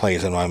that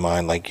plays in my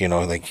mind, like,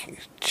 like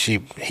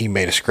he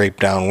made a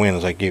scrape downwind.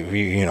 It's like,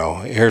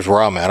 here's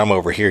where I'm at. I'm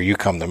over here. You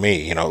come to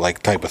me,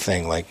 like type of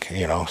thing, like,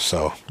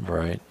 so.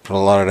 Right. But a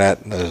lot of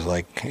that is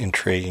like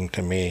intriguing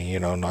to me,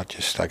 not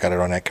just, I got it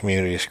on that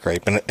community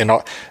scrape. And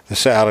out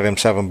of them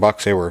 7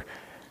 bucks, they were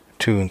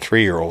 2 and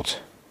 3 year olds.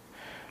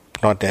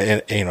 Not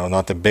that,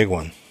 not the big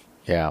one.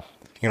 Yeah.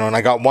 And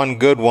I got one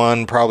good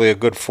one, probably a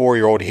good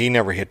 4-year-old. He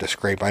never hit the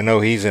scrape. I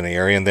know he's in the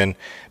area, and then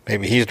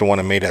maybe he's the one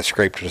that made that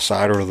scrape to the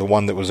side, or the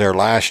one that was there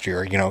last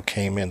year,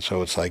 came in.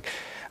 So it's like,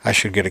 I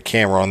should get a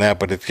camera on that.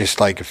 But it's just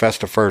like, if that's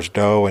the first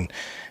doe, and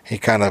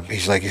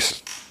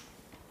he's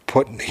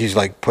putting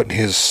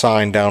his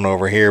sign down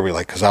over here, be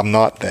like, because I'm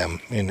not them,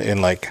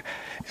 and like,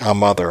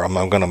 I'm other. I'm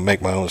going to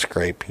make my own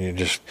scrape.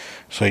 And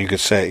so you could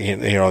say,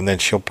 and then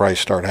she'll probably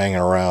start hanging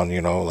around,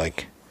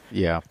 like.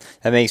 Yeah.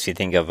 That makes me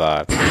think of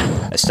a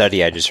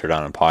study I just heard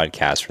on a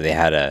podcast where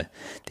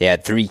they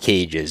had 3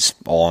 cages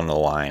all on the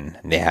line.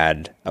 They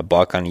had a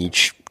buck on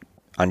each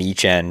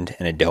end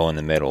and a doe in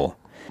the middle.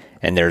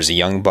 And there's a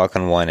young buck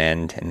on one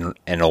end and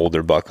an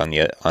older buck on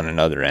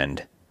another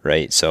end,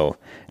 right? So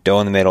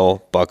doe in the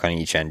middle, buck on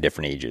each end,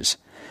 different ages.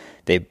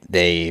 They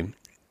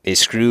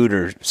screwed,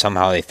 or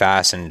somehow they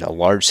fastened a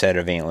large set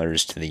of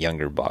antlers to the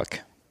younger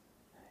buck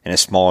and a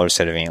smaller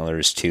set of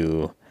antlers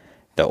to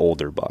the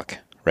older buck.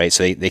 Right,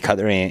 so they cut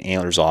their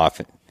antlers off,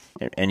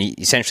 and he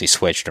essentially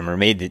switched them, or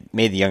made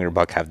the younger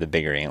buck have the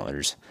bigger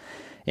antlers,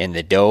 and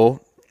the doe.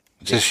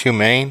 Is this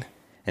humane?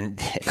 And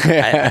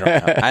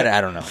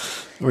I don't know.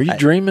 Were you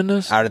dreaming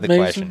this? Out of the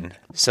Mason? question.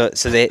 So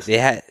they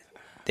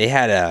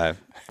had a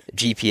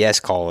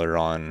GPS collar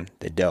on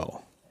the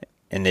doe,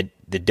 and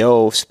the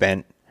doe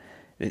spent,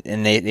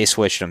 and they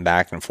switched them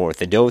back and forth.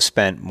 The doe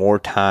spent more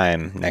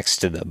time next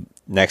to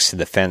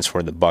the fence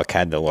where the buck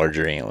had the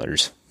larger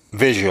antlers.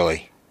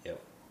 Visually.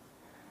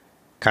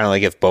 Kind of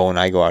like if Bo and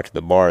I go out to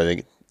the bar,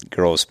 the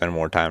girls spend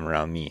more time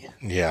around me.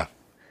 Yeah.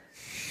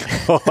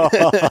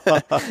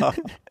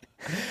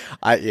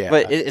 Yeah.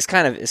 But it's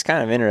kind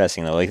of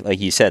interesting though.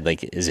 Like you said,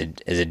 like is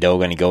a doe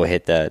going to go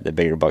hit the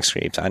bigger buck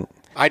scrapes?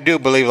 I do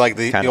believe like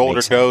the older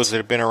makes does sense. that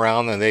have been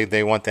around, and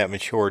they want that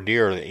mature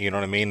deer. You know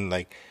what I mean?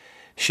 Like,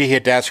 she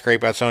hit that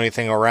scrape. That's the only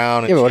thing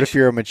around. Yeah, but what if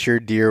you're a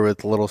mature deer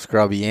with little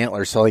scrubby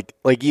antlers? So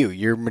like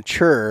you're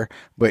mature,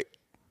 but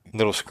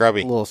little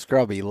scrubby? little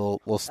scrubby,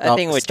 little I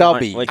think what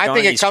stubby. What I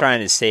think Johnny's trying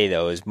to say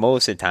though is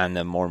most of the time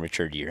the more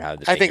mature deer have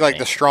the. I think bigger like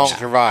the strong antlers.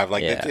 survive.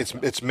 Like Yeah.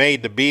 it's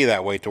made to be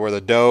that way, to where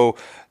the doe,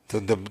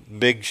 the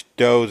big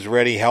doe's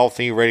ready,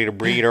 healthy, ready to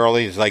breed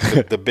early. It's like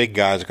the big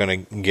guy's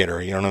going to get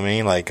her. You know what I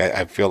mean? Like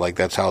I feel like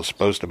that's how it's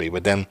supposed to be.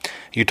 But then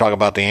you talk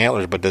about the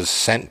antlers, but does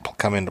scent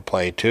come into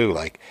play too?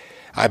 Like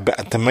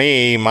to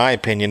me, my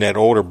opinion, that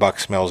older buck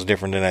smells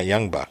different than that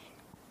young buck,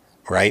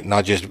 right?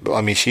 Not just.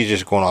 I mean, she's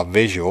just going off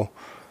visual.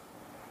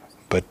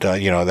 But,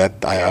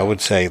 that I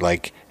would say,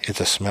 like,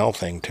 it's a smell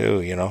thing, too,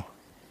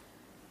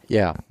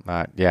 Yeah,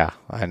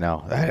 I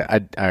know.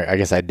 I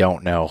guess I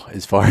don't know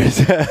as far as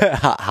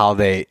how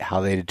they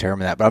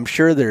determine that, but I'm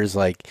sure there's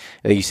like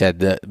you said,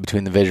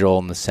 between the visual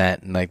and the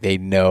scent, and like they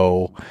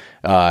know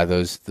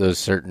those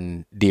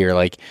certain deer.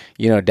 Like,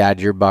 Dad,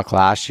 your buck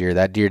last year,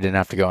 that deer didn't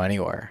have to go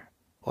anywhere.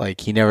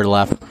 Like, he never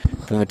left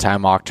from the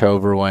time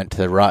October went to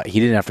the rut. He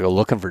didn't have to go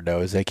looking for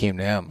does; they came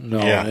to him. No,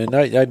 and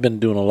I've been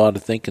doing a lot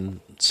of thinking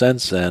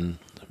since then.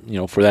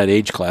 For that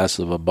age class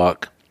of a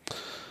buck,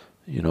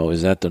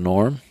 is that the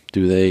norm?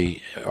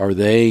 Are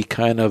they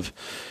kind of,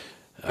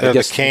 I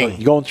guess, the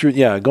king. Going through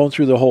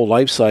the whole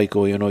life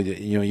cycle, you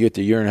get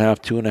the 1.5 years,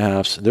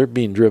 2.5, they're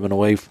being driven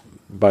away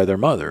by their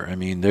mother. I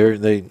mean,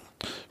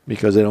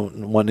 because they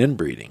don't want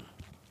inbreeding.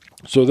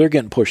 So they're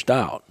getting pushed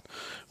out.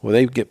 Well,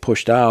 they get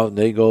pushed out,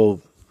 they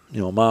go,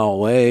 a mile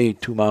away,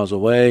 2 miles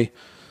away.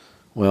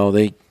 Well,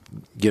 they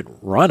get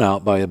run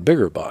out by a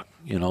bigger buck,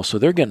 so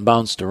they're getting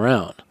bounced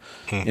around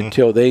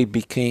until they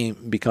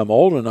become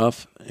old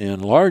enough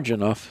and large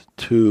enough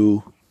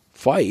to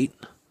fight,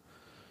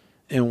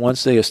 and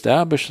once they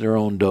establish their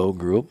own doe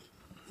group,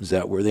 is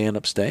that where they end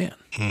up staying?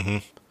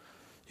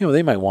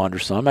 They might wander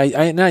some.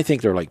 I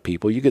think they're like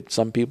people. You get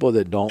some people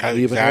that don't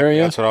leave an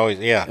area. That's what always,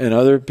 and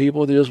other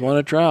people that just want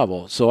to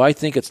travel. So I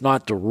think it's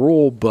not the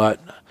rule,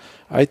 but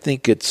I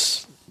think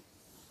it's.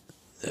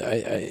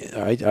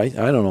 I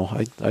don't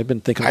know. I've been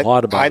thinking a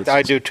lot about it.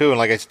 I do too, and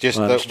like it's just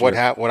what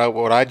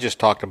I just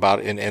talked about,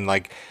 and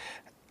like.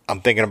 I'm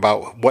thinking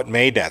about what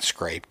made that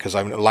scrape, because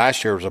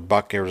last year was a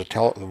buck. There was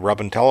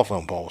rubbing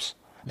telephone poles,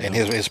 and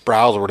his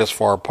brows were this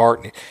far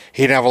apart.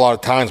 He didn't have a lot of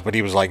times, but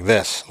he was like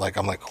this. Like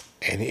I'm like,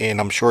 and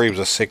I'm sure he was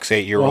a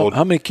 6-8-year-old.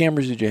 How many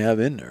cameras did you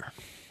have in there?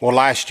 Well,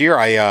 last year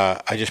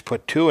I just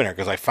put 2 in there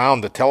because I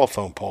found the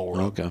telephone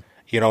pole. Okay.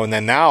 And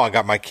then now I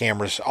got my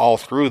cameras all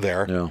through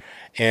there. Yeah.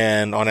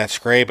 And on that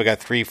scrape, I got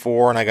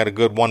 3-4, and I got a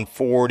good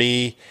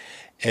 140.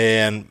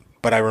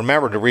 But I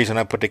remember the reason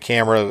I put the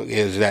camera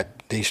is that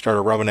they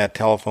started rubbing that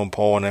telephone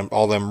pole, and then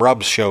all them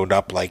rubs showed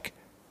up like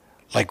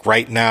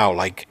right now.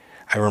 Like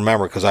I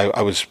remember, because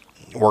I was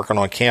working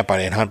on camp. I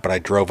didn't hunt, but I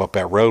drove up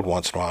that road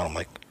once in a while. I'm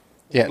like,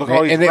 yeah. Look at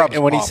all these rubs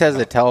and when he says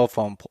popping a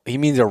telephone pole, he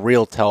means a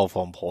real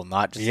telephone pole,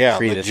 not just a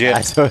tree legit.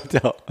 that's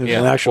hotel. An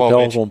actual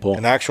telephone pole.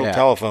 An actual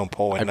telephone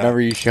pole. I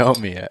remember you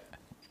showing me it.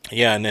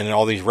 Yeah, and then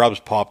all these rubs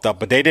popped up,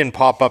 but they didn't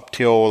pop up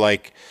till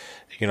like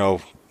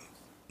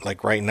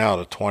right now,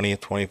 the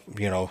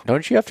 20th.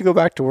 Don't you have to go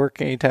back to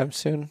work anytime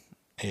soon?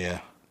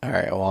 Yeah. All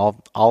right.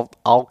 Well,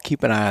 I'll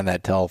keep an eye on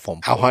that telephone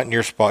pole. I'll hunt in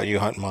your spot. You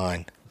hunt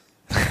mine.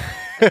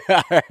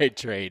 All right,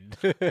 trade.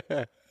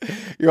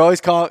 You're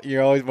always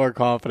more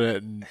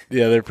confident in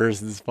the other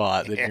person's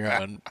spot than your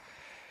own.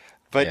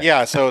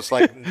 But so it's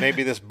like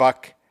maybe this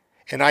buck,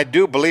 and I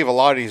do believe a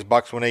lot of these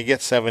bucks, when they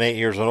get 7-8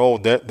 years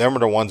old, them are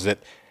the ones that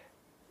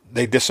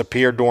they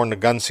disappear during the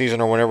gun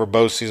season or whenever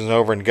bow season's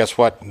over, and guess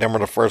what? Them are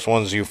the first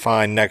ones you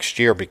find next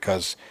year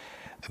because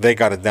they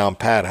got it down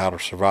pat how to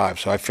survive.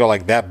 So I feel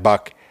like that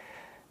buck,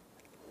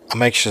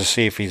 I'm anxious to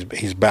see if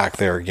he's back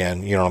there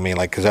again. You know what I mean?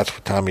 Like, because that's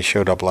what time he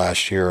showed up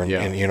last year,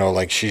 and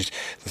like she's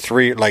the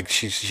 3, like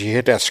she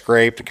hit that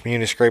scrape, the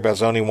community scrape.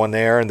 That's the only one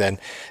there, and then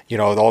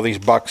all these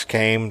bucks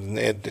came.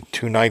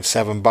 2 nights,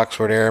 7 bucks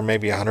were there,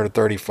 maybe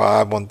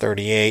 135,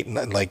 138,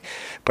 and like,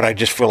 but I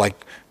just feel like,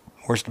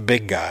 where's the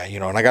big guy?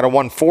 And I got a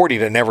 140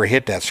 that never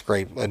hit that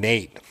scrape, an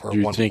 8 for a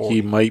 140. Do you think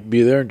he might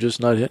be there,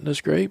 just not hitting the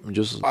scrape?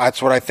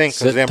 That's what I think,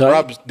 because them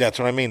rubs, that's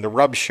what I mean. The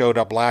rubs showed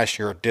up last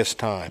year at this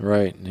time.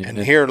 Right. And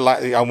here,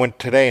 I went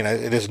today,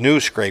 and this new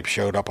scrape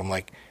showed up. I'm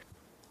like,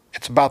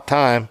 it's about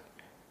time.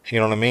 You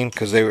know what I mean?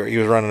 Because he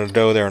was running a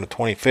doe there in the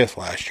 25th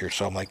last year.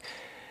 So I'm like,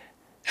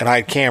 and I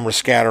had cameras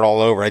scattered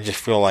all over. I just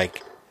feel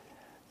like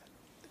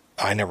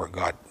I never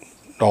got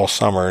all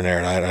summer in there,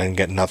 and I didn't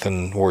get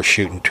nothing worth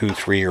shooting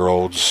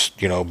 2-3-year-olds,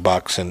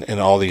 bucks and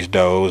all these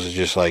does. It's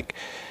just like,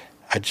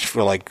 I just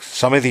feel like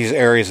some of these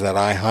areas that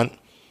I hunt,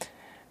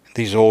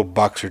 these old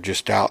bucks are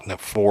just out in the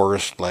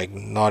forest, like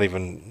not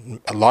even,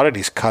 a lot of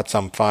these cuts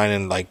I'm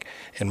finding, like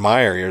in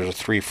my area,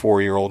 there's a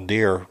 3-4-year-old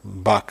deer,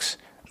 bucks,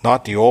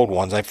 not the old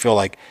ones. I feel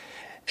like,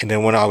 and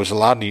then when I was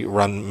allowed to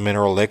run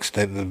mineral licks,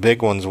 the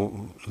big ones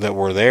that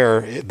were there,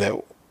 that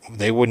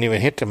they wouldn't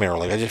even hit the mineral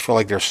lick. I just feel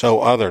like they're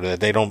so other that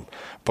they don't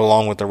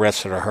belong with the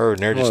rest of the herd,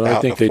 and they're just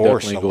out in the forest. I think they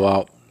definitely go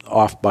out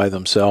off by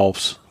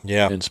themselves,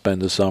 and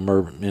spend the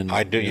summer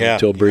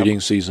until breeding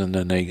season.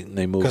 Then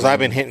they move. Because I've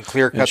been hitting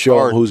clear cuts show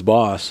hard. Who's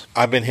boss?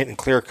 I've been hitting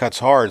clear cuts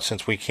hard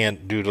since we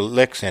can't do the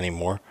licks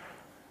anymore,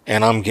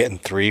 and I'm getting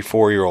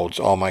 3-4-year-olds.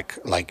 All my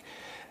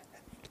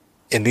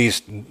and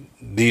these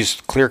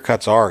clear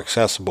cuts are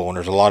accessible, and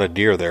there's a lot of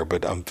deer there.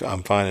 But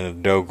I'm finding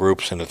the doe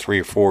groups and the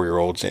 3 or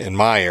 4-year-olds in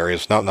my area.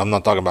 I'm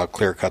not talking about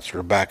clear cuts that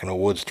are back in the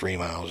woods 3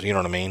 miles. You know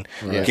what I mean?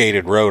 Right.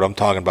 Gated road. I'm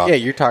talking about. Yeah,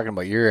 you're talking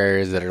about your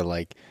areas that are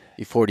like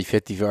 40,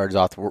 50 yards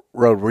off the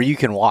road where you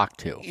can walk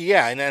to.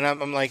 Yeah, and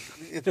I'm like,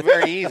 it's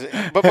very easy.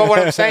 But what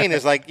I'm saying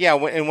is like,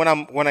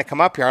 when I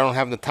come up here, I don't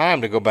have the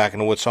time to go back in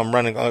the woods. So I'm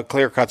running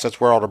clear cuts. That's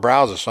where all the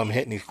browse is. So I'm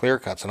hitting these clear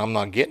cuts, and I'm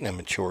not getting them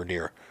mature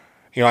deer.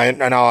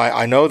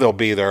 I know they'll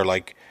be there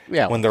like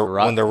when the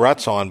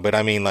rut's on. But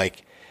I mean,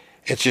 like,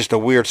 it's just a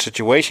weird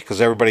situation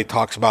because everybody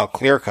talks about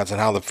clear cuts and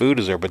how the food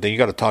is there, but then you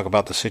got to talk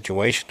about the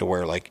situation to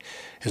where, like,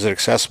 is it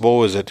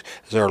accessible? Is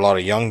there a lot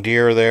of young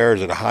deer there?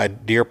 Is it a high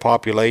deer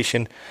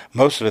population?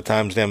 Most of the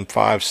times, them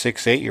 5,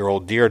 6,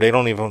 8-year-old deer, they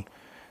don't even.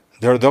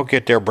 They'll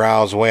get their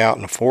browse way out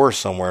in the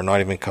forest somewhere and not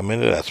even come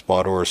into that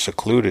spot, or a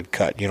secluded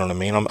cut. You know what I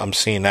mean? I'm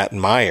seeing that in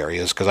my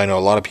areas because I know a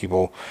lot of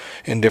people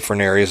in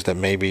different areas that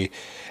maybe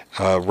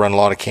run a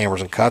lot of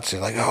cameras and cuts.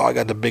 They're like, oh, I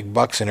got the big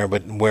bucks in there,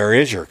 but where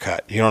is your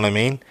cut? You know what I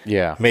mean?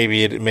 Yeah.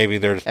 Maybe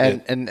there's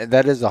and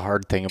that is the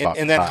hard thing about.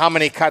 And then how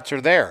many cuts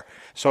are there?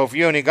 So if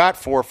you only got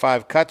 4 or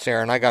 5 cuts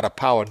there, and I got a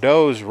pile of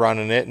does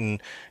running it,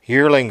 and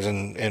yearlings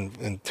and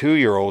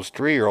 2-year-olds,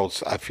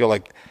 3-year-olds, I feel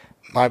like.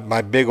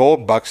 My big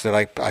old bucks that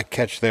I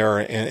catch there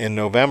in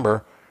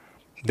November,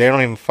 they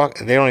don't even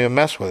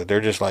mess with it.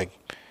 They're just like,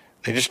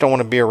 they just don't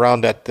want to be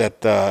around that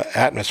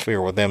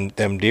atmosphere with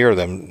them deer,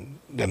 them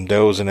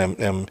does and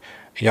them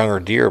younger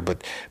deer.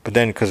 But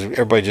then because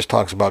everybody just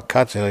talks about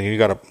cuts, you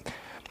got a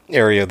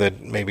area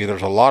that maybe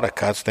there's a lot of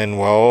cuts, then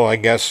well, I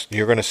guess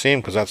you're going to see them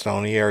because that's the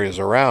only areas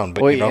around.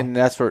 But and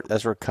that's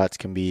where cuts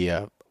can be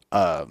a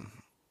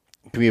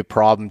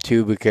problem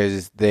too,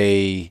 because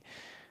they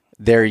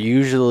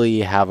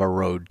usually have a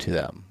road to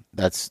them.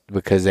 That's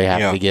because they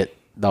have to get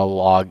the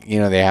log,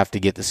 they have to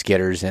get the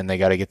skidders in, they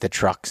got to get the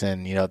trucks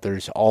in,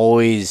 there's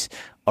always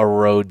a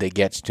road that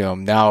gets to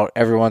them. Now,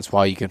 every once in a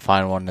while you can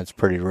find one that's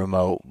pretty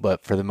remote,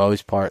 but for the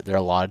most part, they're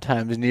a lot of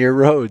times near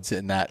roads,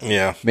 and that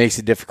makes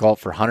it difficult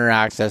for hunter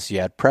access. You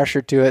add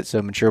pressure to it,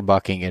 so mature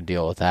bucking can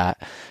deal with that,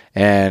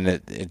 and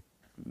it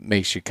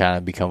makes you kind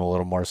of become a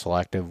little more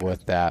selective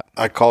with that.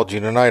 I called you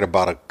tonight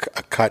about a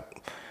cut.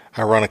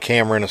 I run a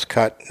camera in this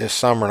cut this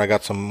summer, and I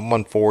got some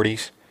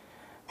 140s.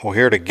 Well,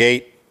 here the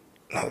gate,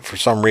 for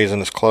some reason,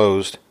 is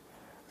closed.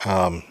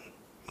 The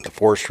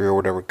forestry or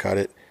whatever cut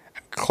it,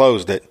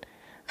 closed it.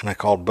 And I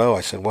called Bo. I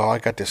said, well, I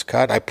got this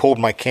cut. I pulled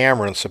my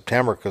camera in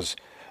September because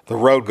the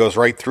road goes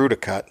right through the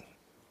cut,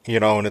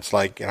 and it's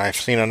like, and I've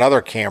seen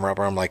another camera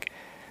where I'm like,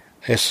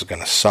 this is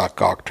going to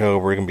suck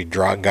October. You're going to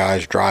be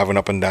guys driving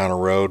up and down a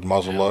road,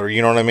 muzzle loader.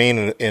 You know what I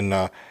mean?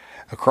 And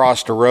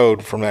across the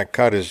road from that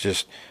cut is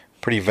just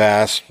pretty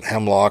vast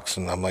hemlocks,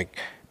 and I'm like,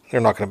 they're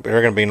going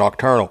to be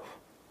nocturnal.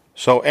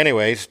 So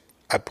anyways,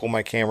 I pulled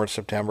my camera in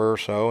September or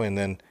so, and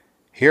then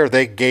here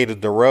they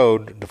gated the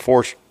road. The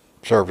Forest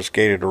Service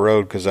gated the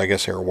road because I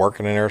guess they were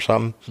working in there or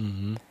something.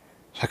 Mm-hmm.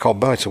 So I called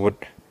Bo. I said, what?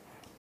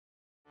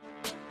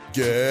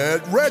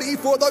 Get ready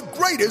for the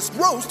greatest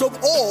roast of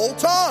all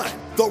time,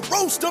 the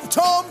Roast of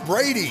Tom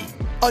Brady,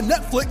 a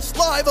Netflix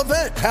live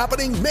event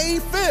happening May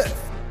 5th.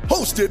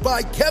 Hosted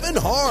by Kevin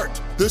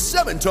Hart, the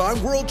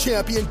 7-time world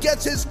champion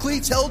gets his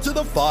cleats held to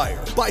the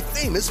fire by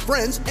famous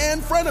friends and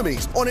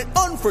frenemies on an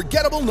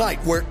unforgettable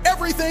night where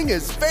everything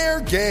is fair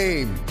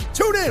game.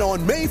 Tune in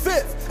on May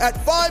 5th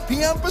at 5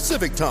 p.m.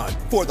 Pacific time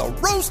for the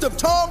Roast of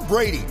Tom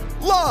Brady,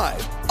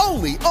 live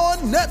only on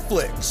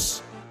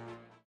Netflix.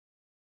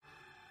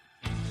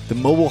 The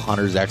Mobile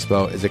Hunters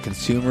Expo is a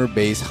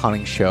consumer-based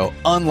hunting show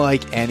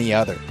unlike any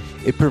other.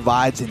 It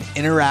provides an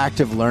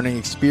interactive learning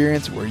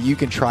experience where you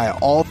can try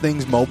all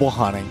things mobile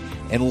hunting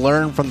and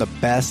learn from the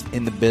best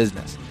in the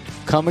business.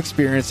 Come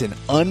experience an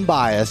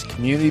unbiased,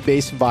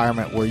 community-based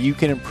environment where you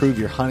can improve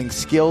your hunting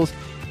skills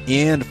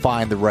and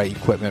find the right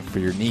equipment for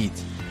your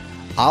needs.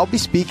 I'll be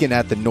speaking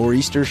at the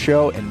Nor'easter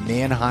Show in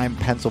Manheim,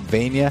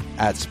 Pennsylvania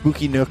at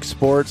Spooky Nook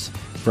Sports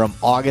from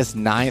August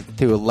 9th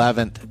to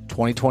 11th,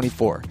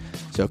 2024.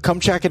 So come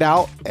check it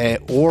out,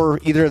 or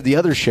either of the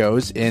other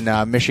shows in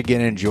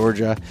Michigan and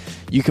Georgia.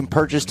 You can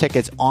purchase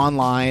tickets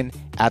online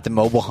at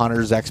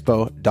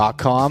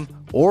themobilehuntersexpo.com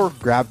or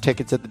grab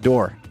tickets at the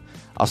door.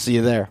 I'll see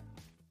you there.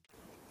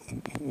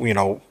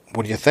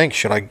 What do you think?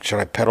 Should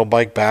I pedal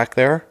bike back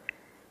there?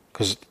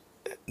 Because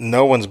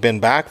no one's been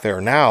back there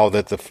now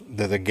that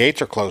the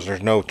gates are closed.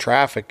 There's no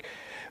traffic.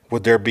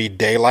 Would there be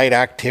daylight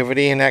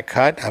activity in that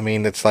cut? I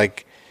mean, it's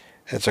like,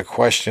 it's a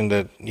question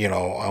that,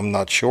 I'm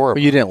not sure.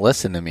 Well, you didn't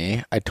listen to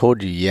me. I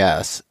told you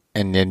yes,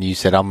 and then you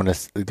said, I'm going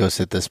to go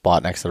sit this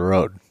spot next to the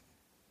road.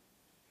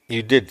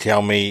 You did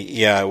tell me,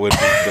 yeah, it would be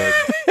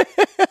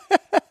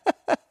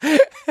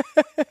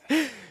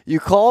good. You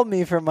called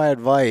me for my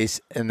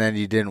advice, and then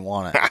you didn't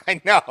want it. I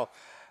know.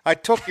 I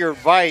took your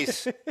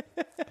advice.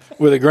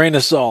 With a grain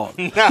of salt.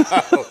 No,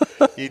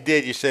 you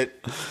did. You said,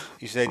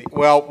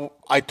 well,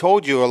 I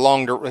told you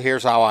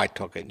here's how I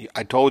took it.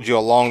 I told you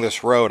along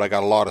this road I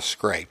got a lot of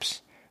scrapes.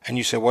 And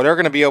you said, well, they're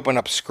going to be opening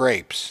up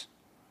scrapes.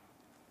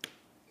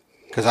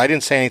 Because I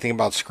didn't say anything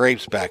about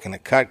scrapes back in the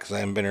cut because I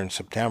haven't been here in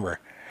September.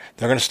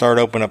 They're going to start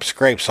opening up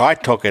scrapes. So I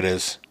took it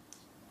as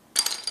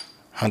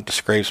hunt the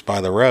scrapes by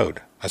the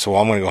road. I said,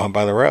 well, I'm going to go hunt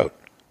by the road.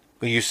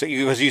 Because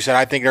you said,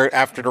 I think they're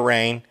after the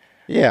rain.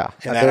 Yeah.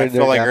 And I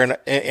feel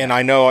like and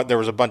I know there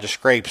was a bunch of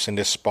scrapes in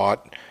this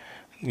spot,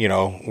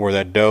 where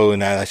that doe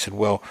and that. I said,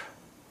 well,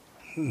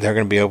 they're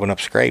going to be opening up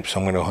scrapes, so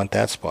I'm going to go hunt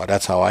that spot.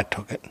 That's how I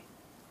took it.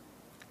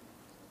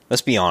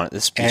 Let's be honest.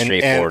 Let's be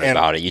straightforward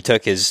about it. You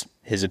took his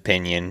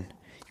opinion,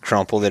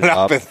 crumpled it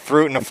up, and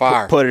threw it in the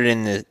fire. Put it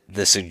in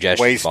the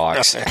suggestion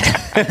box.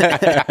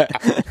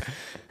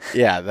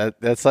 Yeah,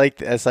 that's like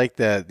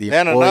the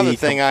Then employee another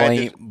thing I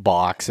complaint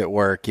box at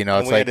work. You know,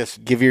 it's we had like this-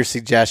 give your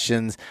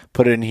suggestions,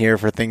 put it in here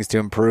for things to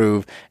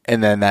improve,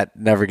 and then that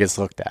never gets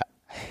looked at.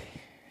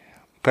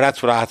 But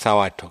that's how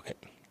I took it.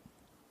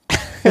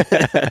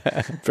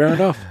 Fair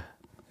enough.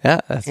 Yeah,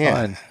 that's Yeah.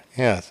 fine.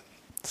 Yeah.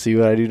 See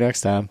what I do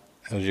next time.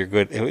 It was your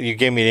good. You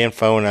gave me the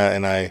info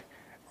and I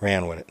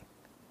ran with it.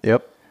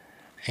 Yep.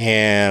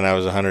 And I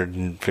was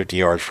 150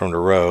 yards from the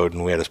road,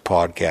 and we had this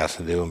podcast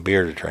to do and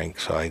beer to drink.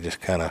 So I just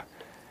kind of,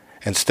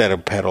 instead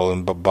of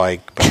pedaling the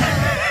bike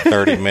about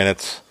 30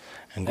 minutes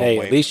and go Hey,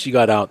 away. at least you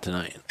got out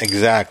tonight.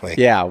 Exactly.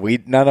 Yeah,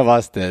 none of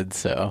us did,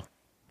 so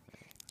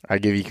I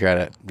give you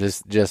credit.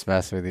 Just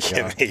messing with you,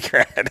 John. Give me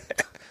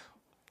credit.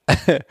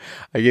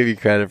 I give you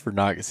credit for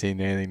not seeing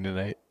anything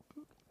tonight.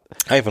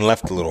 I even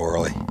left a little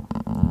early.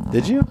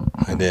 Did you?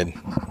 I did.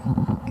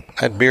 I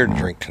had beer to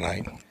drink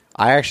tonight.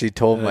 I actually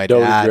told And a my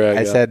dozy dad. drag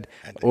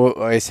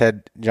I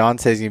said, John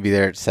says he's gonna be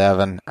there at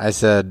 7. I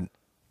said,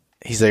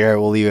 he's like, all right,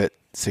 we'll leave at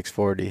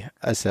 6:40.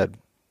 I said,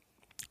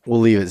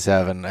 we'll leave at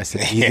 7. I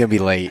said he's gonna be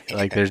late.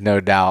 Like there's no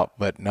doubt.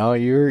 But no,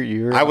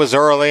 you're. I was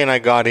early, and I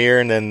got here,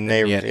 and then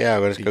Yeah.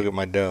 let's go get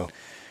my dough.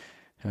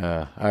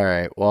 All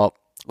right. Well,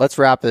 let's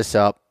wrap this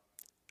up.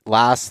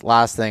 Last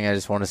thing I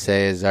just want to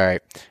say is, all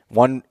right,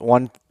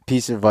 one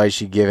piece of advice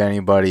you give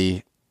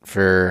anybody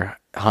for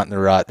hunting the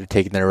rut, they're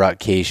taking their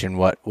rutcation,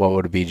 what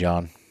would it be,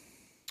 John?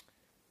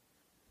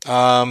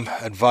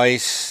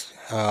 Advice.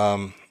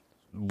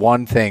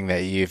 One thing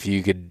that if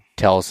you could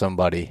tell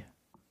somebody.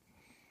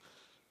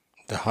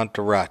 To hunt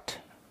the rut,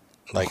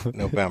 like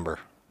November.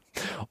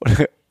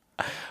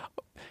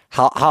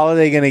 How are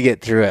they going to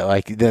get through it?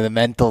 Like the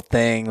mental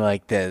thing,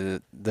 like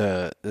the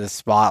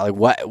spot,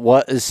 like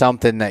what is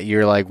something that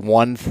you're like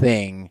one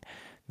thing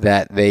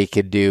that they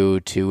could do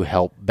to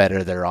help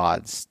better their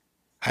odds?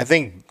 I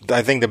think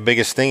the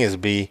biggest thing is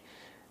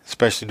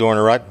especially during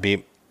the rut,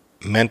 be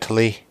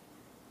mentally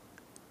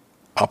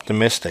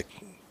optimistic,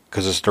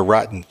 because it's the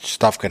rut and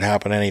stuff could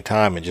happen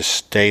anytime, and just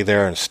stay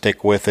there and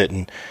stick with it.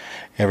 And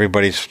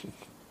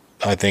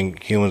I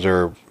think humans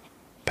are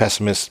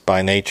pessimists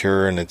by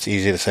nature, and it's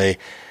easy to say,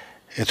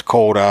 it's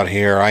cold out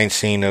here, I ain't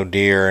seen no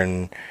deer,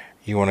 and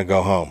you want to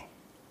go home.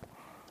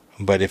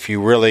 But if you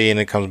really,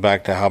 and it comes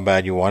back to how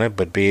bad you want it,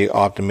 but be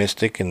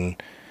optimistic,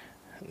 and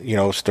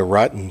it's the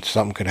rut and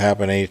something could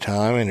happen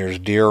anytime, and there's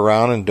deer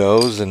around and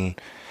does, and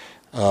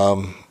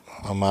I'm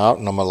out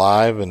and I'm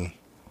alive and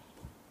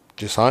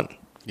just hunt.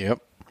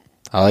 Yep.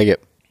 I like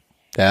it.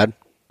 Dad?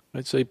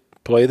 I'd say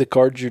play the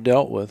cards you're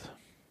dealt with.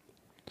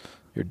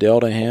 You're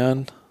dealt a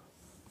hand,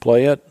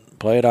 play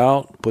it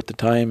out, put the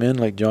time in,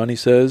 like Johnny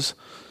says.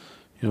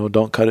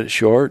 Don't cut it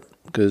short,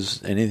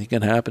 because anything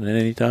can happen at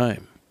any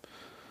time.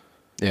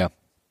 Yeah.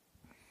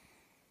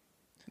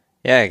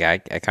 Yeah, I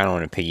kind of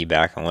want to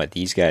piggyback on what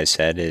these guys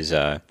said. Is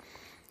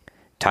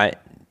time?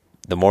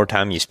 The more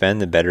time you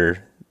spend, the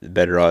better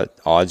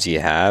odds you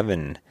have,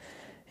 and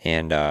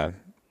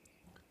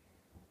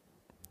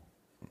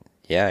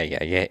yeah,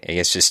 I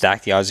guess just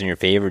stack the odds in your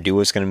favor. Do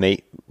what's going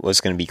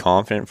to be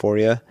confident for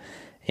you,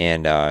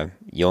 and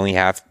you only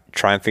have to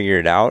try and figure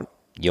it out.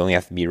 You only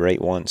have to be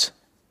right once.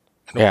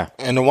 Yeah.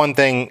 And the one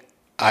thing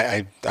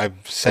I've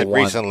said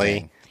one recently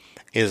thing.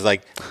 is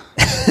like,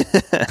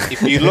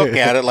 if you look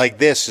at it like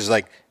this, is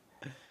like,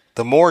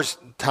 the more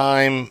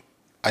time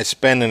I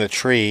spend in a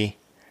tree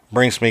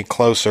brings me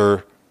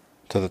closer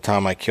to the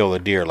time I kill the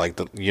deer. Like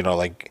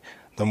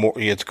the more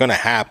it's going to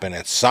happen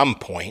at some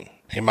point.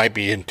 It might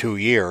be in 2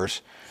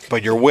 years,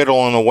 but you're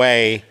whittling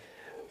away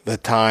the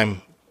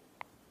time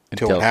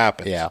until it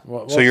happens. Yeah.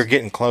 So you're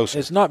getting closer.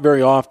 It's not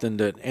very often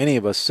that any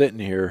of us sitting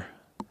here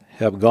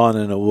have gone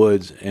in the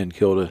woods and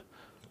killed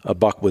a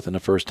buck within the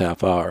first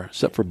half hour,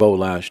 except for Bo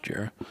last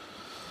year.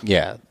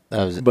 Yeah.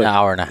 That was an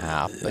hour and a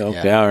half. But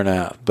Okay, yeah. hour and a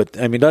half. But,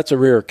 that's a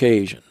rare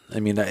occasion.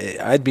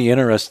 I'd be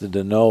interested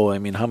to know,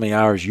 how many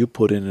hours you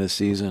put into the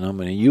season, how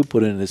many you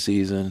put into the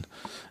season.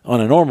 On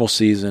a normal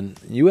season,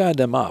 you add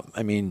them up.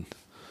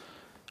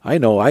 I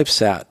know I've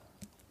sat,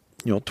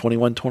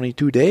 21,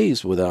 22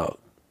 days without.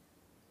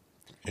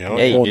 Yeah,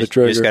 pulling you the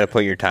trigger. just got to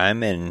put your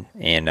time in,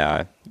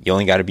 and you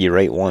only got to be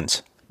right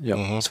once. Yep.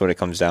 That's what it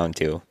comes down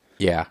to.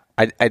 Yeah,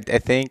 I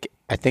think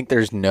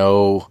there's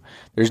no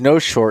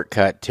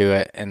shortcut to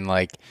it, and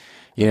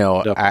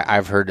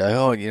I've heard, I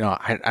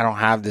don't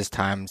have this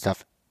time and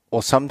stuff.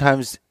 Well,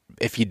 sometimes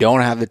if you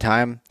don't have the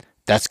time,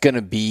 that's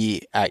gonna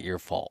be at your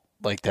fault.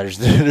 Like there's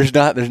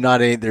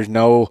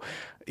no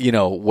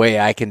way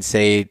I can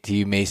say to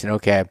you, Mason,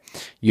 okay,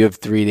 you have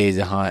 3 days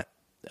to hunt.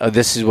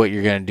 This is what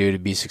you're going to do to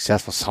be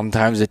successful.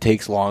 Sometimes it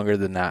takes longer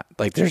than that.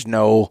 Like there's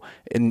you're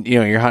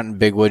hunting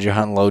big woods, you're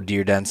hunting low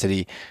deer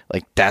density.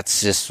 Like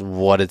that's just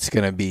what it's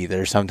going to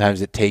be.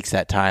 Sometimes it takes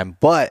that time,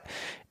 but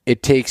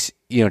it takes,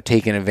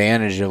 taking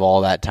advantage of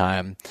all that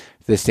time.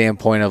 The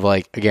standpoint of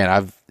again,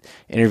 I've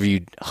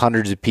interviewed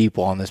hundreds of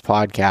people on this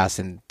podcast,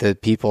 and the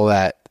people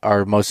that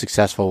are most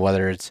successful,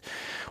 whether it's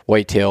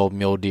whitetail,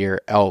 mule deer,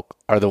 elk,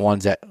 are the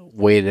ones that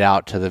waited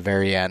out to the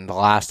very end. The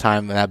last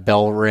time that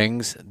bell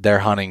rings, they're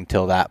hunting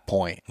till that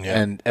point. Yeah.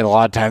 And a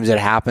lot of times it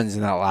happens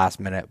in that last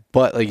minute.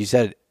 But like you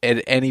said,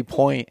 at any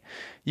point,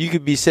 you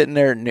could be sitting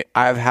there.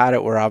 I've had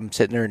it where I'm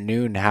sitting there at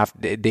noon, half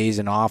days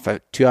and off.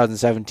 At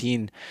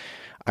 2017,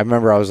 I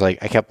remember I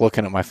kept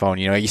looking at my phone.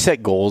 You know, you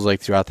set goals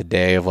like throughout the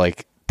day of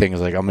like things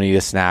like I'm going to eat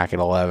a snack at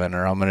 11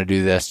 or I'm going to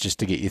do this just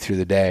to get you through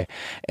the day.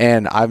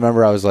 And I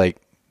remember I was like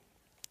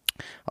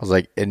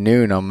at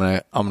noon, I'm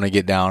gonna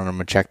get down and I'm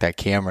gonna check that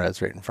camera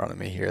that's right in front of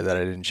me here that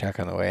I didn't check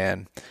on the way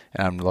in,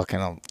 and I'm looking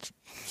on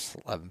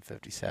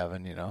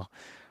 11:57,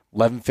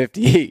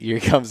 11:58. Here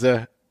comes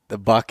the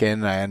buck in,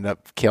 and I end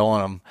up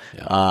killing him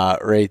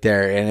right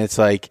there, and it's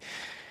like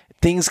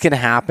things can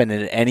happen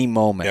at any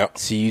moment. Yep.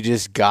 So you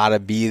just gotta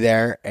be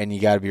there and you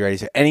gotta be ready.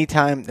 So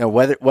anytime,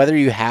 whether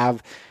you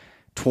have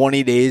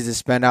 20 days to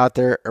spend out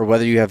there or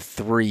whether you have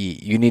 3,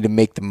 you need to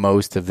make the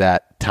most of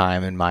that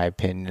time, in my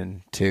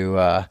opinion,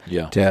 to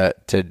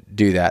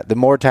do that. The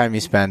more time you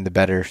spend, the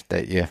better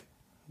that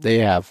they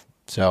have.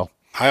 So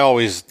I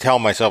always tell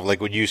myself,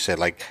 like what you said,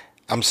 like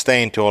I'm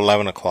staying till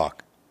 11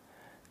 o'clock.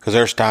 Because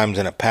there's times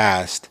in the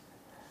past,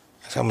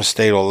 I said, I'm going to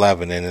stay till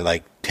 11, and at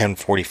like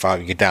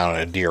 10:45, you get down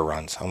and a deer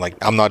runs. I'm like,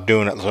 I'm not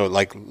doing it. So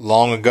like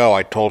long ago,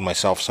 I told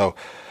myself, so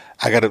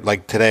I got to,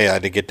 like today, I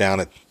had to get down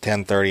at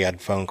 10:30. I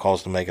had phone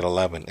calls to make it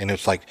 11. And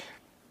it's like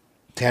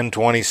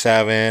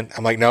 10:27.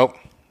 I'm like, nope.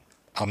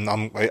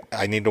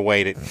 I need to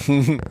wait it.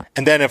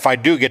 And then if I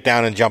do get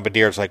down and jump a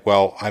deer, it's like,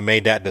 well, I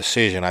made that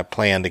decision. I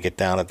planned to get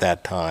down at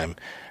that time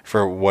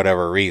for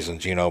whatever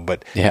reasons,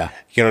 But,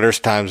 there's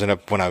times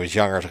when I was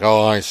younger, it's like,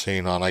 oh, I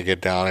seen on. I get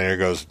down and here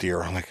goes a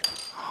deer. I'm like,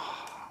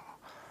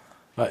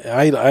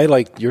 I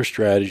like your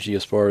strategy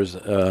as far as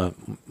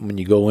when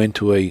you go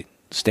into a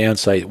stand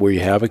site where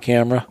you have a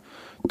camera,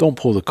 don't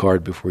pull the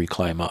card before you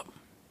climb up.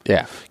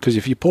 yeah, Because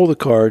if you pull the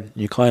card,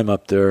 you climb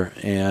up there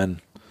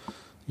and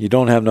you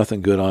don't have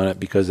nothing good on it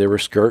because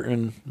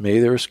maybe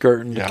they were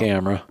skirting the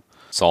camera.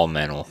 It's all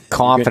mental.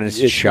 confidence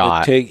It's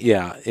shot.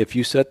 If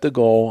you set the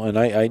goal, and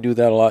I do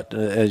that a lot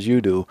as you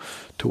do,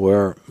 to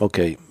where,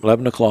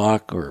 11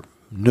 o'clock or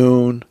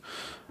noon,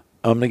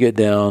 I'm going to get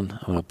down,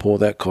 I'm going to pull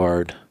that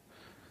card,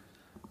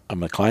 I'm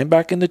going to climb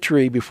back in the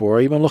tree before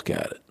I even look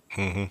at it.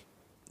 mm-hmm.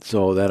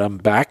 So that I'm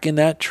back in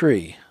that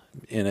tree,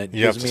 and it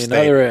You have gives to me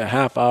stay. another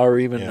half hour,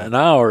 even an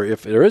hour,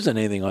 if there isn't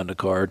anything on the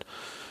card,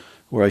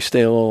 where I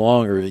stay a little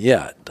longer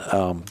yet.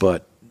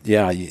 But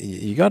yeah,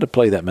 you got to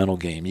play that mental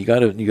game. You got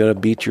to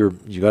beat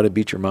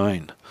your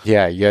mind.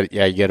 Yeah, you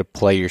got to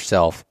play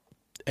yourself.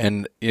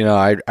 And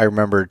I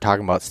remember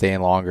talking about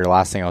staying longer.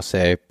 Last thing I'll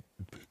say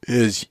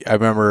is I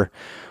remember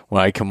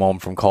when I come home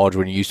from college,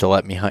 when you used to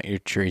let me hunt your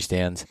tree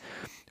stands,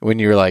 when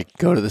you were like,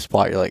 go to the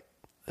spot, you're like,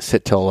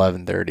 sit till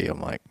 11:30.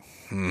 I'm like,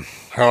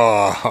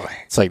 Oh,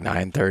 it's like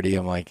 9:30.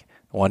 I'm like,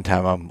 one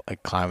time I'm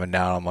like climbing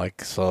down. I'm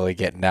like slowly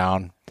getting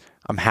down.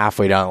 I'm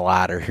halfway down the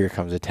ladder. Here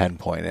comes a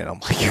 10-point in. I'm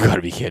like, you got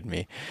to be kidding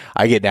me.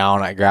 I get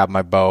down. I grab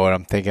my bow, and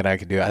I'm thinking I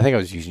could do it. I think I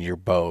was using your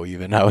bow,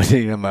 even. I was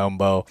using my own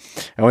bow.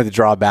 I went to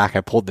draw back.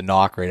 I pulled the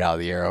knock right out of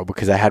the arrow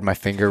because I had my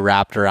finger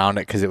wrapped around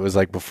it because it was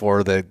like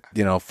before the,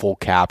 full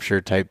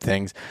capture type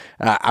things.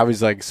 I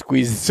was like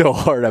squeezing so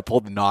hard. I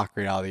pulled the knock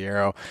right out of the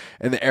arrow.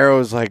 And the arrow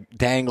was like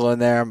dangling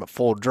there. I'm at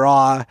full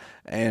draw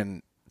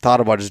and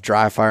thought about just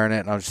dry firing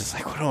it. And I was just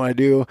like, what do I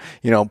do?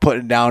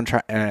 Putting it down.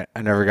 And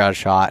I never got a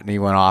shot. And he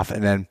went off.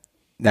 And then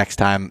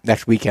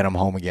next weekend, I'm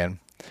home again.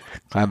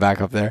 Climb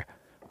back up there.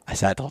 I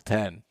sat till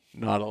 10.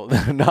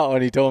 Not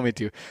when he told me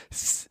to.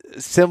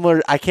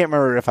 Similar. I can't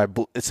remember if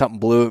something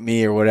blew at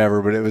me or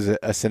whatever, but it was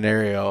a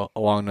scenario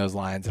along those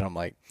lines. And I'm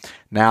like,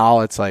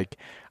 now it's like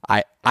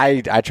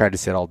I try to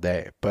sit all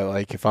day, but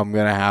like if I'm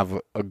gonna have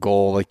a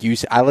goal, like you,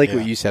 I like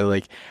what you said.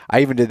 Like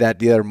I even did that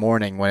the other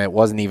morning when it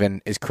wasn't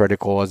even as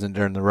critical, wasn't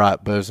during the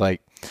rut, but it was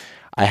like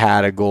I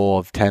had a goal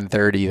of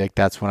 10:30. Like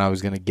that's when I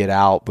was gonna get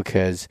out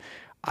because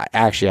I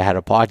had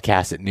a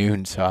podcast at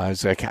noon, so I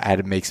was like, I had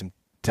to make some.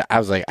 I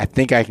was like, I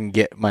think I can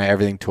get my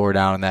everything tore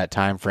down in that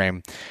time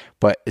frame.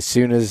 But as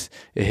soon as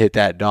it hit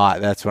that dot,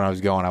 that's when I was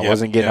going. I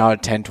wasn't getting out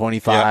at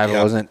 10:25.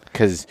 I wasn't,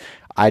 because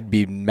I'd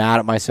be mad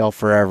at myself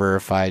forever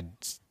if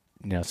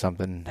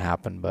something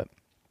happened. But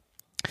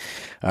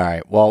all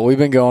right, well, we've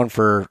been going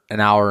for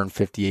an hour and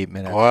 58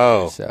 minutes.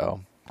 Whoa!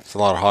 So it's a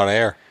lot of hot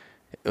air.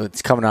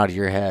 It's coming out of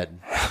your head.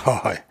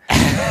 Oh.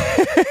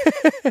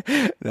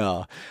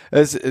 No,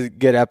 this is a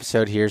good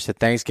episode here. So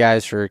thanks,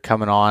 guys, for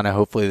coming on.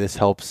 Hopefully this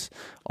helps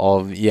all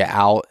of you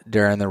out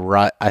during the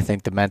rut. I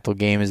think the mental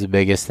game is the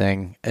biggest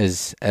thing,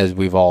 as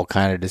we've all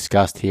kind of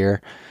discussed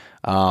here.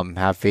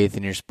 Have faith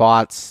in your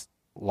spots.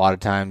 A lot of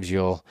times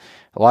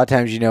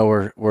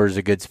where's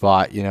a good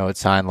spot. What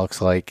sign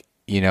looks like.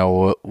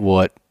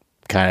 What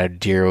kind of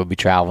deer will be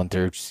traveling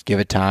through. Just give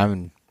it time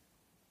and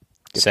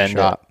Send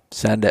it.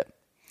 Send it.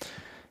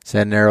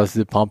 Send arrows to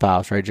the pump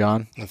house, right,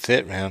 John? That's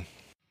it, man.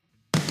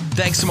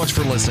 Thanks so much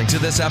for listening to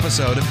this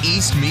episode of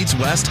East Meets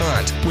West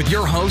Hunt with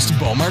your host,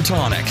 Bo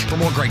Martonic. For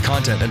more great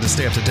content and to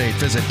stay up to date,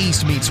 visit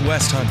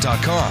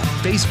eastmeetswesthunt.com,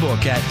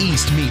 Facebook at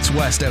East Meets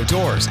West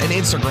Outdoors, and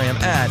Instagram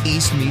at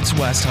East Meets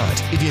West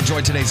Hunt. If you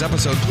enjoyed today's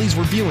episode, please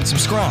review and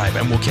subscribe,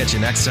 and we'll catch you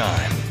next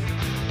time.